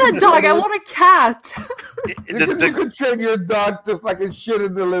don't want a dog. I want a cat. You the- can, the- you can train your dog to fucking shit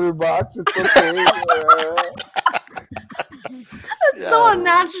in the litter box. It's okay. It's so Yeah.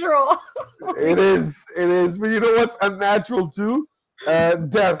 unnatural. It is. It is. But you know what's unnatural too? Death.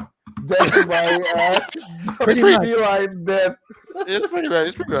 Death by Pretty much. feline death. It's pretty much.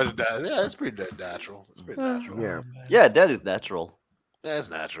 It's pretty much. Yeah, it's pretty natural. It's pretty natural. Yeah. Yeah, that is natural. Yeah, it's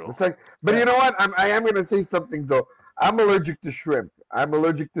natural. It's like, but you know what? I am gonna say something though. I'm allergic to shrimp. I'm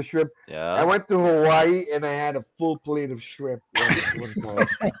allergic to shrimp. I Yeah. went to Hawaii and I had a full plate of shrimp one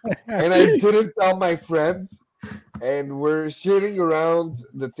time. And I didn't tell my friends. And we're sitting around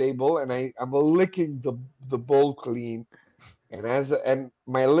the table, and I'm licking the bowl clean, and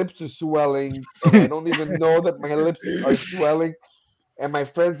my lips are swelling, and I don't even know that my lips are swelling, and my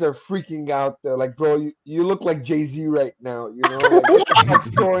friends are freaking out. They're like, "Bro, you look like Jay-Z right now. You know, like, what the fuck's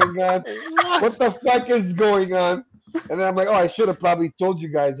going on? What the fuck is going on?" And then I'm like, "Oh, I should have probably told you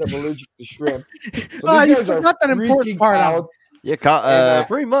guys I'm allergic to shrimp." So Oh, these you guys are forgot that important freaking part out. out. Yeah, And,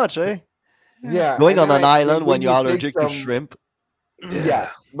 pretty much, eh? Yeah, Going and on then an island when you're you take allergic to some- shrimp. Yeah,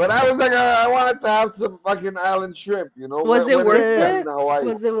 but I was like, I wanted to have some fucking island shrimp, you know. Was it when worth it's it? in Hawaii.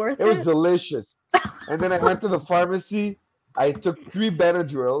 Was it worth It was it? delicious. And then I went to the pharmacy. I took 3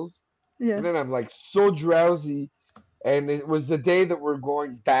 Benadryls, Yeah. and then I'm like so drowsy. And it was the day that we're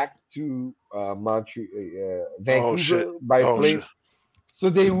going back to Montreal, Vancouver shit. by Oh plane. shit. So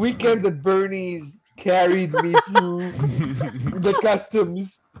the weekend at Bernie's carried me through the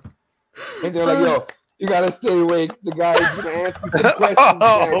customs, and they're like, "Yo, you gotta stay awake. The guy's gonna ask you some questions." man."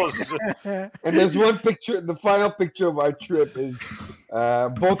 Oh shit. And there's one picture. The final picture of our trip is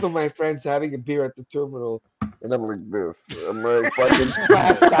both of my friends having a beer at the terminal, and I'm like this. I'm like fucking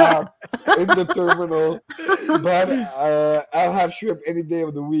passed out in the terminal. But I'll have shrimp any day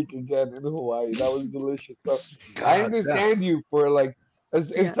of the week again in Hawaii. That was delicious. So I God understand you for like, if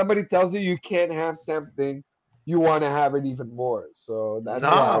Yeah. somebody tells you you can't have something, you want to have it even more. So that's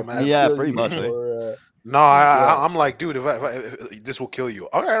Nah, why I man. Yeah, feel pretty you much, eh? for, No, Yeah. I'm like, dude, if this will kill you.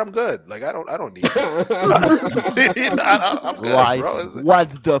 All right, I'm good. Like, I don't need it. I'm good, Life. bro.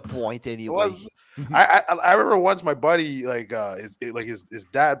 What's the point anyway? What's- I remember once my buddy his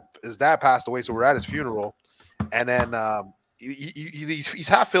dad passed away, so we're at his funeral, and then he's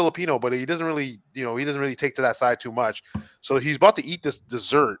half Filipino, but he doesn't really take to that side too much. So he's about to eat this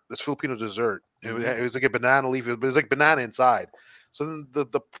dessert, this Filipino dessert. It was like a banana leaf, but it was like banana inside. So then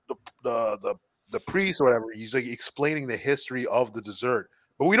the priest or whatever, he's like explaining the history of the dessert,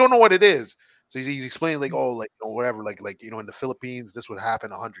 but we don't know what it is. So he's explaining like, oh, like, whatever, like in the Philippines, this would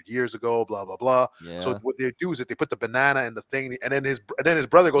happen 100 years ago, blah blah blah. Yeah. So what they do is that they put the banana in the thing, and then his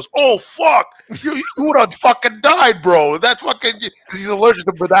brother goes, "Oh fuck, you would have fucking died, bro. That's fucking," because he's allergic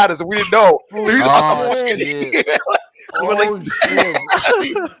to bananas, and we didn't know. So he's about to fucking. shit. We're like, Oh,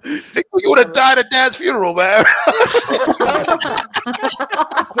 shit. you would have died at Dad's funeral, man. On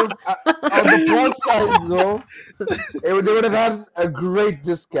the plus side, though, they would have had a great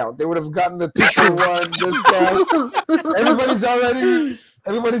discount. They would have gotten the 2-for-1 discount.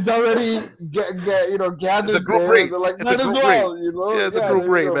 Everybody's already gathered. It's a group there. rate. They're like, It's a might as group well, Yeah, it's a group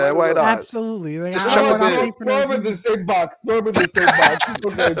there rate, you go, man. might Why as well. not? Absolutely. Like, Just I chuck don't them wanna in. pay for Throw them in nothing. the same box. They're going to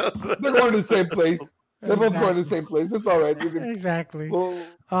the same place. They're both going to the same place. It's all right. Exactly. We'll,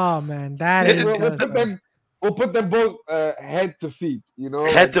 Oh man, that is. we'll put them both head to feet.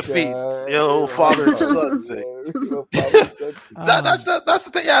 Head to feet. Father and son thing. That's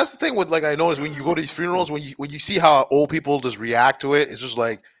the thing. Yeah, that's the thing with, like, I notice when you go to these funerals, when you see how old people just react to it, it's just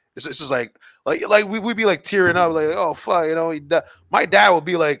like just like we'd be like tearing up, like, oh fuck, my dad would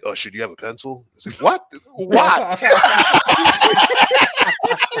be like, oh shit, do you have a pencil? It's like, what? What?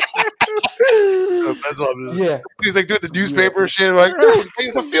 Yeah. He's like doing the newspaper shit. I'm like, dude,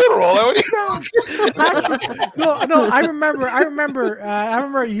 it's a funeral. Like, what No. I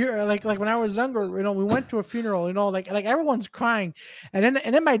remember you like when I was younger. We went to a funeral. Like everyone's crying, and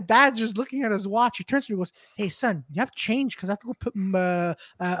then my dad just looking at his watch. He turns to me and goes, "Hey son, you have change because I have to go put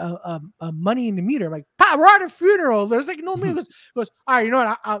money in the meter." I'm like, "Pa, we're at a funeral. There's like no meter." He goes, "All right, you know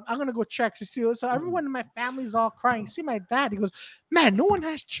what? I'm gonna go check to see." So everyone in my family's all crying. See my dad. He goes, "Man, no one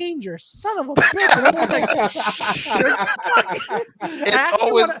has change. You're a son of a bitch." And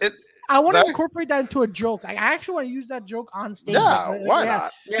everyone's like, I want to incorporate that into a joke. I actually want to use that joke on stage. Yeah, why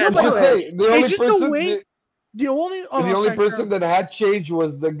not? Yeah, No, but do it. The only just person, the way. The only person that had change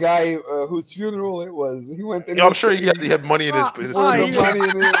was the guy whose funeral it was. He went. And I'm sure he had money in his money suit. in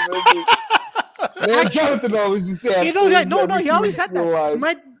his. Man, Jonathan always used to have. He always had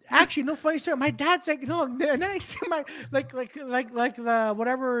that. No funny story. My dad's like, no, and then I see my like the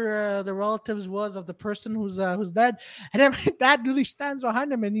whatever the relatives was of the person who's dead, and then my dad really stands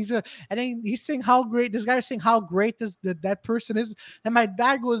behind him, and he's saying how great this guy is saying how great that person is, and my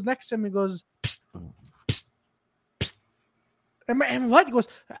dad goes next to him and goes, psst, psst, psst. And what? He goes,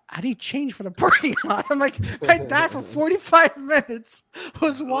 I need change for the parking lot. I'm like, my dad for 45 minutes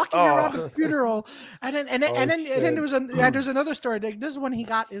was walking around the funeral, and then there's another story. Like, this is when he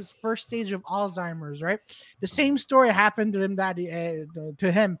got his first stage of Alzheimer's. Right, the same story happened to him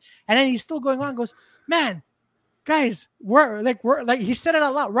and then he's still going on. Goes, man, guys, we're like he said it a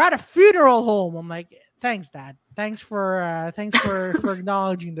lot. We're at a funeral home. I'm like, thanks, Dad. Thanks for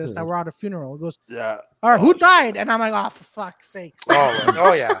acknowledging this, that we're at a funeral. It goes, yeah. All right, who died? And I'm like, oh, for fuck's sake.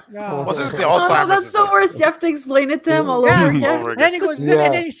 Oh yeah. Yeah. Wasn't it the Oh, Alzheimer's? that's the worst. You have to explain it to him all Yeah. over again. Over And then he goes, Yeah.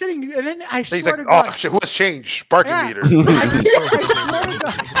 and then he's sitting, and then I He's swear like, to God. oh shit, who has changed? Parking Yeah. meter. I swear to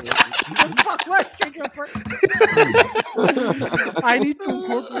God. Fuck, what? Change your I need to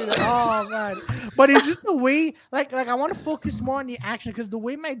incorporate it. Oh man, but it's just the way, like I want to focus more on the action, because the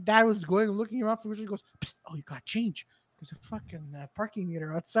way my dad was going, looking around for, he goes, psst, oh, you got change. There's a fucking parking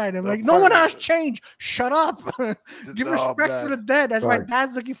meter outside. I'm like, no one has change. Shut up. Give respect for the dead. As my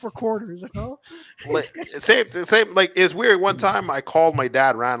dad's looking for quarters. Same. Like, it's weird. One time I called my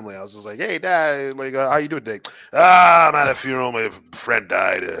dad randomly. I was just like, "Hey, Dad, like, how you doing today?" I'm at a funeral. My friend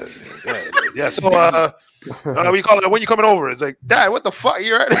died. Yeah. So, we call it. When you coming over? It's like, Dad, what the fuck?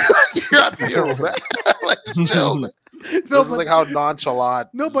 You're at a funeral, man. Like, just chill, man. This is like how nonchalant.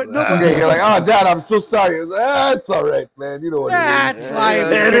 Okay, you're like, oh, Dad, I'm so sorry. It was, it's all right, man. You know what it is. That's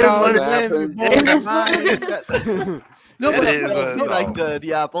life. It is what it happens. Like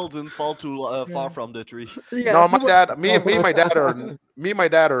the apple didn't fall too far from the tree. Yeah. No, my dad, me and my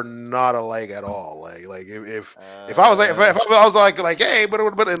dad are not alike at all. Like if I was like, if I was like, hey, but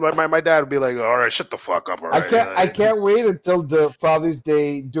my dad would be like, all right, shut the fuck up. All right. I can't wait until the Father's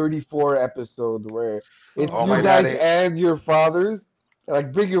Day Dirty 4 episode where it's Oh, you my guys daddy. and your fathers,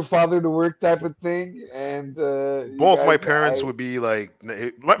 like bring your father to work type of thing, and and you Both my guys, parents would be like,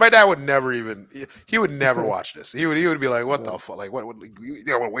 my dad would never even. He would never watch this. He would be like, "What the fuck? Like, what? You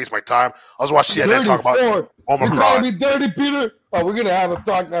don't want to waste my time? I'll just watch CNN talk about 34. You Omicron." calling me dirty, Peter? Oh, we're gonna have a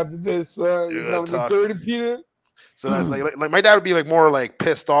talk after this. You Yeah, calling me talk. dirty, Peter? So that's like my dad would be like more like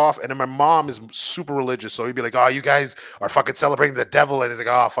pissed off, and then my mom is super religious, so he'd be like, "Oh, you guys are fucking celebrating the devil," and he's like,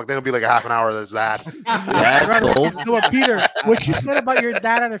 "Oh, fuck." Then it'll be like a half an hour. There's that. Asshole. You know what, Peter? What you said about your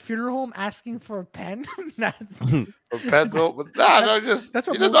dad at a funeral home asking for a pen? A pencil, but no, just That's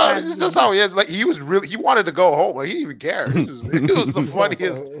what you know, most dads it's do. just how he is. Like he wanted to go home. Like he didn't even care. It was the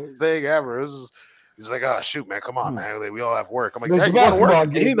funniest thing ever. He's like, "Oh shoot, man, come on, man. Like, we all have work." I'm like, There's "Yeah, you want to basketball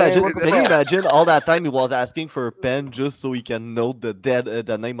work?" Can you games, man. imagine? What the Can you fuck? imagine all that time he was asking for a pen just so he can note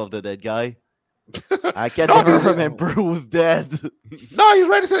the name of the dead guy? I can't No, even because- remember who's dead. No, he's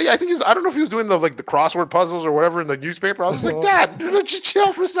right. I think I don't know if he was doing the crossword puzzles or whatever in the newspaper. I was just like, "Dad, just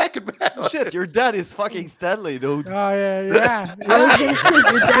chill for a second, man." Shit, your dad is fucking Stanley, dude. Oh yeah. Your dad's Stanley.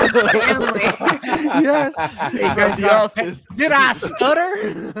 Yes. Hey guys, The got a Office. pen? Did I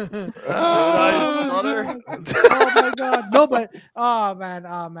stutter? Oh, Oh my god. No, but oh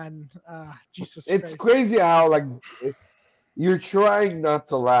man. Jesus It's Christ. crazy how like you're trying not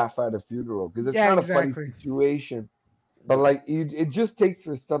to laugh at a funeral because it's Yeah, not a exactly. funny situation, but like it just takes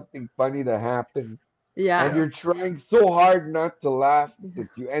for something funny to happen, Yeah. and you're trying so hard not to laugh that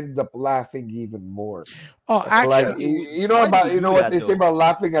you end up laughing even more. Oh, actually, Like you know why do about you you know do what that, they say though? about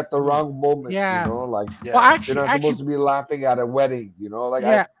laughing at the wrong moment. Yeah. You know, like Yeah. well, you're actually, not supposed to be laughing at a wedding. You know, like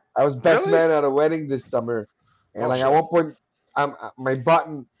yeah. I was best Really? man at a wedding this summer, and Oh, like shit. at one point, my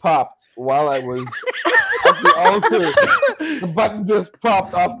button popped while I was at the altar. The button just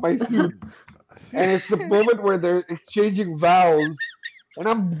popped off my suit, and it's the moment where they're exchanging vows, and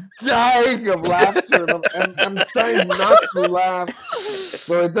I'm dying of laughter, and I'm trying not to laugh,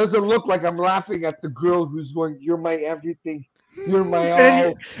 so it doesn't look like I'm laughing at the girl who's going, "You're my everything, you're my And then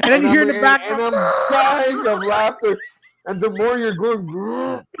all," and then you hear in the and background. I'm dying of laughter. And the more you're going,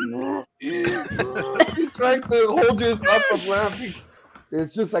 you're trying to hold yourself from laughing.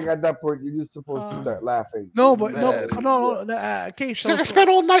 It's just like at that point, you're just supposed to start laughing. No, but Man. no. Okay, So I so spent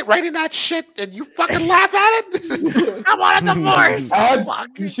all night writing that shit, and you fucking laugh at it. I want a divorce. I had- Fuck.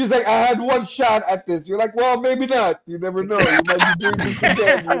 She's like, I had one shot at this. You're like, well, maybe not. You never know. You might be doing this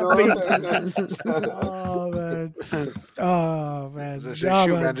again. You know? Oh man. Oh man. Just, Oh,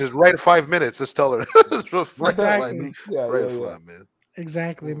 shoot, man. man, just write 5 minutes. Just tell her. Just right, Exactly. Yeah, right, yeah, yeah. flat, man.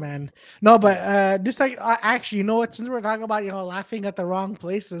 Exactly, man. No, but just like actually, you know what? Since we're talking about laughing at the wrong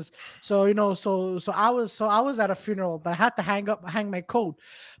places, so so I was at a funeral, but I had to hang my coat,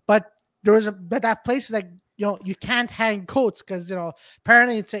 but that place is like you can't hang coats because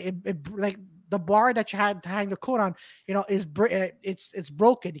apparently it like the bar that you had to hang the coat on is it's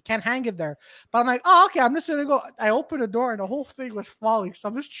broken. You can't hang it there. But I'm like, oh okay, I'm just gonna go. I opened the door and the whole thing was falling, so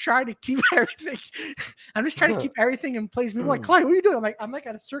I'm just trying to keep everything. I'm just trying to keep everything in place. People are like, Clyde, what are you doing? I'm like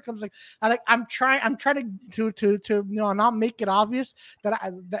at a circle. I'm trying to not make it obvious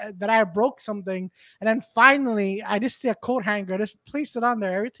that I broke something. And then finally, I just see a coat hanger. I just place it on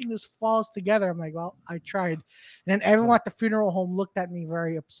there. Everything just falls together. I'm like, well, I tried. And then everyone at the funeral home looked at me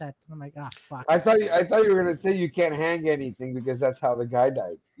very upset. And I'm like, ah, fuck. I thought you were gonna say you can't hang anything because that's how the guy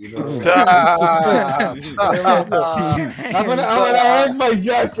died. You know. I'm gonna hang my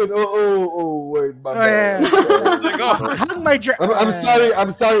jacket. Oh, wait, my bad. Hung my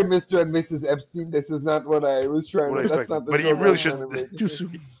I'm sorry, Mr. and Mrs. Epstein. This is not what I was trying What I to. That's expected. not the But you joke I really was should. trying to make. too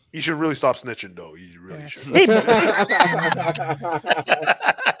soon. You should really stop snitching, though. You really should. Hey,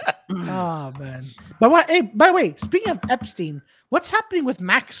 oh man. But what? Hey, by the way, speaking of Epstein, what's happening with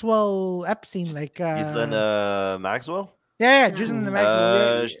Maxwell Epstein? Like, He's in Maxwell. yeah, Jason the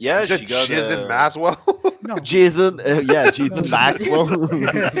Maxwell. Yeah, You said she got Jizz in Maswell. No, Jason. Jason Maxwell.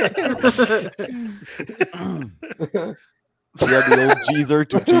 Yeah, the old Jeezer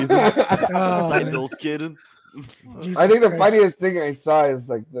to Jason. Oh, Side man. those kidding. Jesus I think the Christ. funniest thing I saw is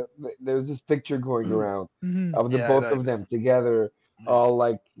like there's this picture going around Mhm. of the Yeah, both that- of them together, all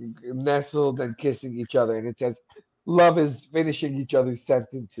like nestled and kissing each other, and it says, "Love is finishing each other's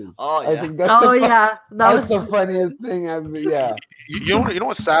sentences." Oh, I yeah. think that's Oh the, yeah, that that's was the funniest thing. Yeah. You know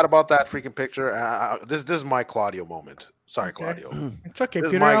what's sad about that freaking picture? This is my Claudio moment. Sorry, Okay. Claudio. It's okay, This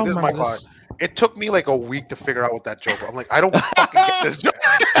is Peter. my I don't this is my mind Claudio. this. It took me like a week to figure out what that joke was. I'm like, I don't fucking get this joke.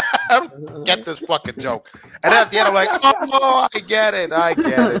 I don't get this fucking joke. And then at the end, I'm like, oh, I get it.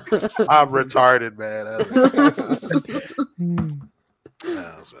 I'm retarded, man. Hmm.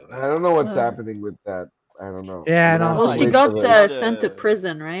 I don't know what's happening with that. I don't know. Yeah, I'm no. gonna well, have to she wait got for the- sent to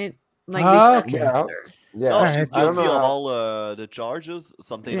prison, right? Like Oh, they okay. sentenced her. Yeah, No, Alright. she's I don't guilty know of how- all the charges,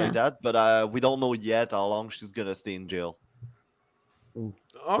 something Yeah. like that. But we don't know yet how long she's gonna stay in jail.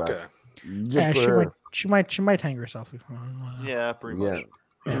 Okay. Good Yeah, for she her. might hang herself. Yeah, pretty Yeah. much.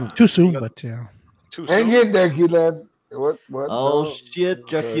 Yeah, too soon, got- but yeah. Too Hang soon. in there, Gilad. What? Oh No. shit,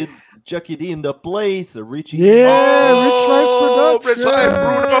 Chucky D in the place, Richie. Yeah, Rich Life Oh, Rich Life,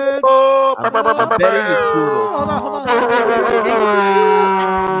 Production. Bruno. I'm betting it's Bruno. Hold on.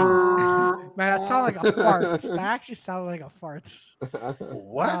 Man, that sounded like a fart. That actually sounded like a fart.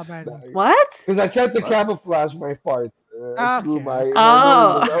 What? Oh, man. What? Because I tried to What? camouflage my farts through Okay. my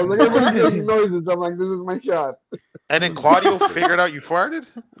Oh. noises. I was like, everybody's making noises. I'm like, this is my shot. And then Claudio figured out you farted?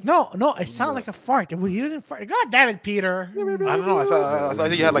 No, it sounded like a fart. And you didn't fart. God damn it, Peter. I don't know. I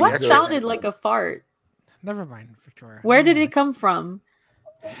thought you had like What extra. sounded like a fart? Never mind, Victoria. Where did it come from?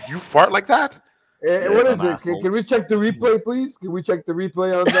 You fart like that? What is some it? asshole. Can we check the replay, please? Can we check the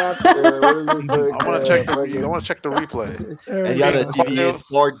replay on that? What is it? I want to check the. I want to check the replay. And you have a Claudio. TVA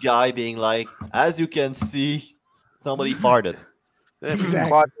sport guy being like, as you can see, somebody farted. Yeah,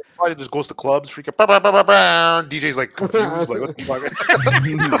 Exactly. Claudio just goes to clubs, freaking. Bah, bah, bah, bah, bah. DJ's like confused, like what the fuck?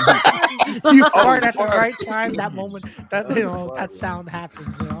 You Oh, fart at the fart. right time, that moment, that that sound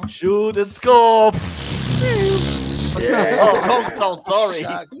happens, Shoot and score. Yeah. Oh, wrong sound. Sorry.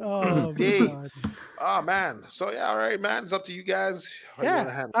 Shot. Oh, my Dang. God. Oh man. So yeah, all right, man. It's up to you guys. How you wanna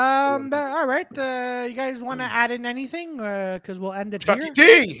Yeah. handle it? All right. You guys want to add in anything? Because we'll end it Chucky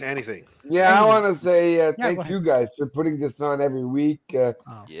here. D. Anything? Yeah, I want to say go thank ahead. you guys for putting this on every week. And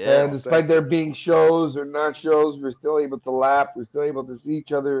Yes. despite there being shows or not shows, we're still able to laugh. We're still able to see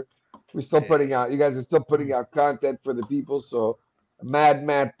each other. We're still putting out. You guys are still putting out content for the people. So,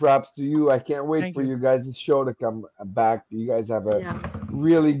 mad props to you. I can't wait Thank for you. you guys' show to come back. You guys have a Yeah.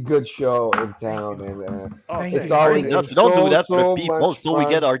 really good show in town, and Oh, Thank it's you. always Nuts. it's Don't so, do that for so the people, much so we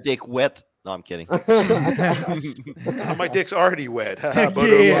get fun. our dick wet. No, I'm kidding. My dick's already wet. But,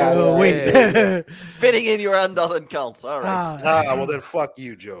 Yeah, wait. Fitting in your hand doesn't count. All right. well then fuck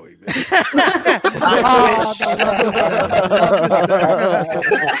you, Joey. man.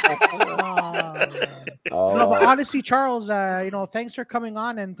 No, but Oh, honestly, Charles, thanks for coming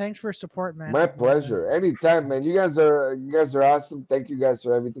on and thanks for your support, man. my pleasure. Anytime, man. You guys are awesome. Thank you guys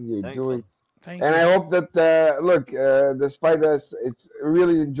for everything you're Thanks, doing. man. Thank And you. I hope that look, despite us, it's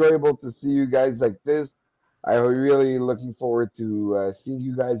really enjoyable to see you guys like this. I'm really looking forward to seeing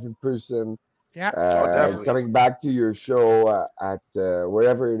you guys in person. Yeah. Definitely. Coming back to your show at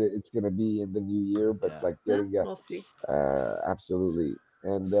wherever it's gonna be in the new year, but Yeah. like getting We'll see. absolutely.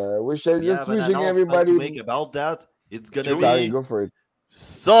 And We just have an wishing announcement to everybody. make about that. It's gonna Sorry, be go for it.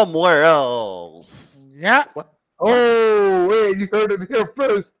 somewhere else. Yeah. Oh wait, you heard it here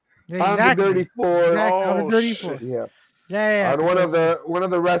first. On the Exactly. Dirty Four. Exactly. On the Oh, Dirty shit. Four. Yeah. Yeah. On one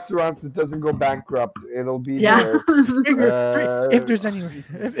of the restaurants that doesn't go bankrupt. It'll be Yeah. there. If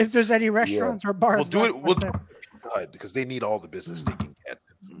there's any restaurants or bars, We'll do it. left We'll out there. good because they need all the business they can get.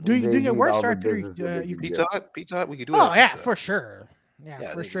 doing They it need worse, all the or Peter, business that they you can Pizza get. Hut, Pizza Hut, we could do it. Oh at yeah, Pizza Hut. for sure. Yeah,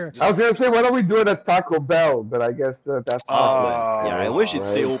 Yeah, for they- sure. I was gonna say, why don't we do it at Taco Bell? But I guess that's Yeah, I wish it'd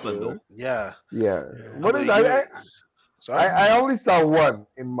stay right. open though. Yeah. Yeah. How What many is I, years? Sorry. I only saw one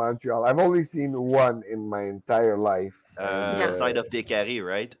in Montreal. I've only seen one in my entire life. Yeah. Side of Descaries,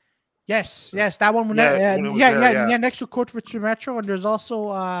 right? Yes, that one. Yeah, when it was there, yeah. Next to Court Metro, and there's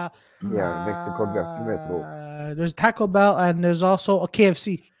also Next to Côte Metro. there's Taco Bell, and there's also a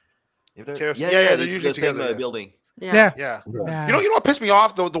KFC. KFC. Yeah, Yeah, they're it's usually the same together, yeah. building. Yeah. Yeah. Yeah. Yeah. You know what pissed me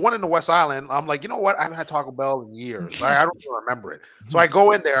off? The one in the West Island. I'm like, you know what? I haven't had Taco Bell in years. I don't even remember it. So I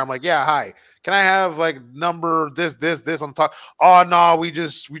go in there. I'm like, yeah, hi. Can I have like number this on top? Oh no, we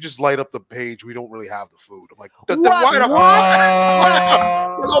just light up the page. We don't really have the food. I'm like, then why the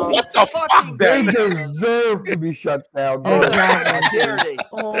what the fuck They then? deserve to be shut down. Oh, bro. exactly. How dare they?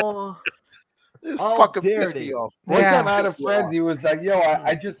 Oh. This How fucking dare pissed they? me off. One Yeah. time I had a friend, he was like, yo,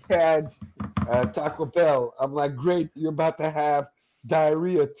 I just had Taco Bell. I'm like, great, you're about to have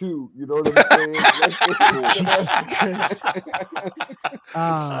diarrhea too. You know what I'm saying? Jesus Christ.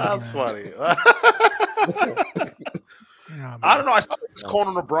 That's man. funny. Yeah, I don't know. I saw this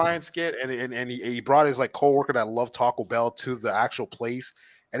Conan O'Brien skit, and he brought his like coworker that loved Taco Bell to the actual place,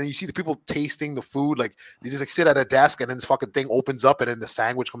 and then you see the people tasting the food. Like they just like sit at a desk, and then this fucking thing opens up, and then the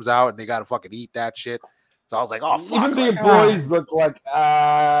sandwich comes out, and they gotta fucking eat that shit. So I was like, oh fuck. Even the like, employees look like,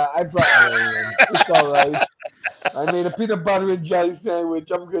 I brought my own. It's all right. I made a peanut butter and jelly sandwich.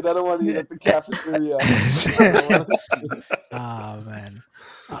 I'm good. I don't want to eat at the cafeteria. Oh man.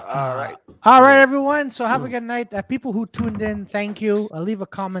 all right. All right, everyone. So have a good night. People who tuned in, thank you. Leave a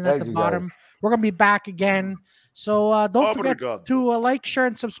comment at Thank the you, bottom. guys. We're gonna be back again. So don't Oh my forget God. to like, share,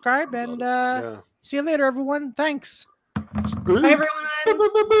 and subscribe. And Yeah. See you later, everyone. Thanks. Bye,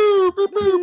 everyone.